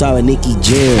BPM, ya tú sabes, Nicky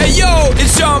Jam. Hey yo,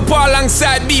 it's Sean Paul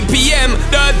alongside BPM,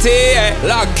 Dirty,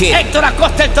 Lucky. Héctor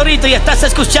Acosta el Torito y estás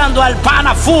escuchando al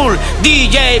pana full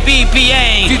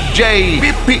DeejayBpm.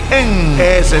 DeejayBpm,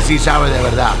 ese sí sabe de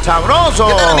verdad. ¡Sabroso!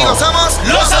 ¿Qué tal, amigos? Somos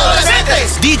los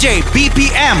adolescentes.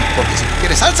 DeejayBpm, porque si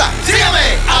quieres salsa,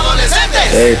 sígueme,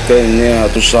 adolescentes. Este nena,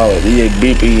 tú sabes,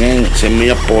 DeejayBpm, 100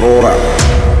 millas por hora.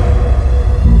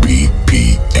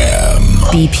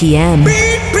 BPM.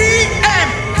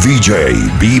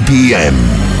 DeejayBpm.